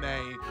 mighty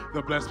name,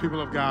 the blessed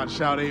people of God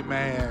shout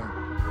amen.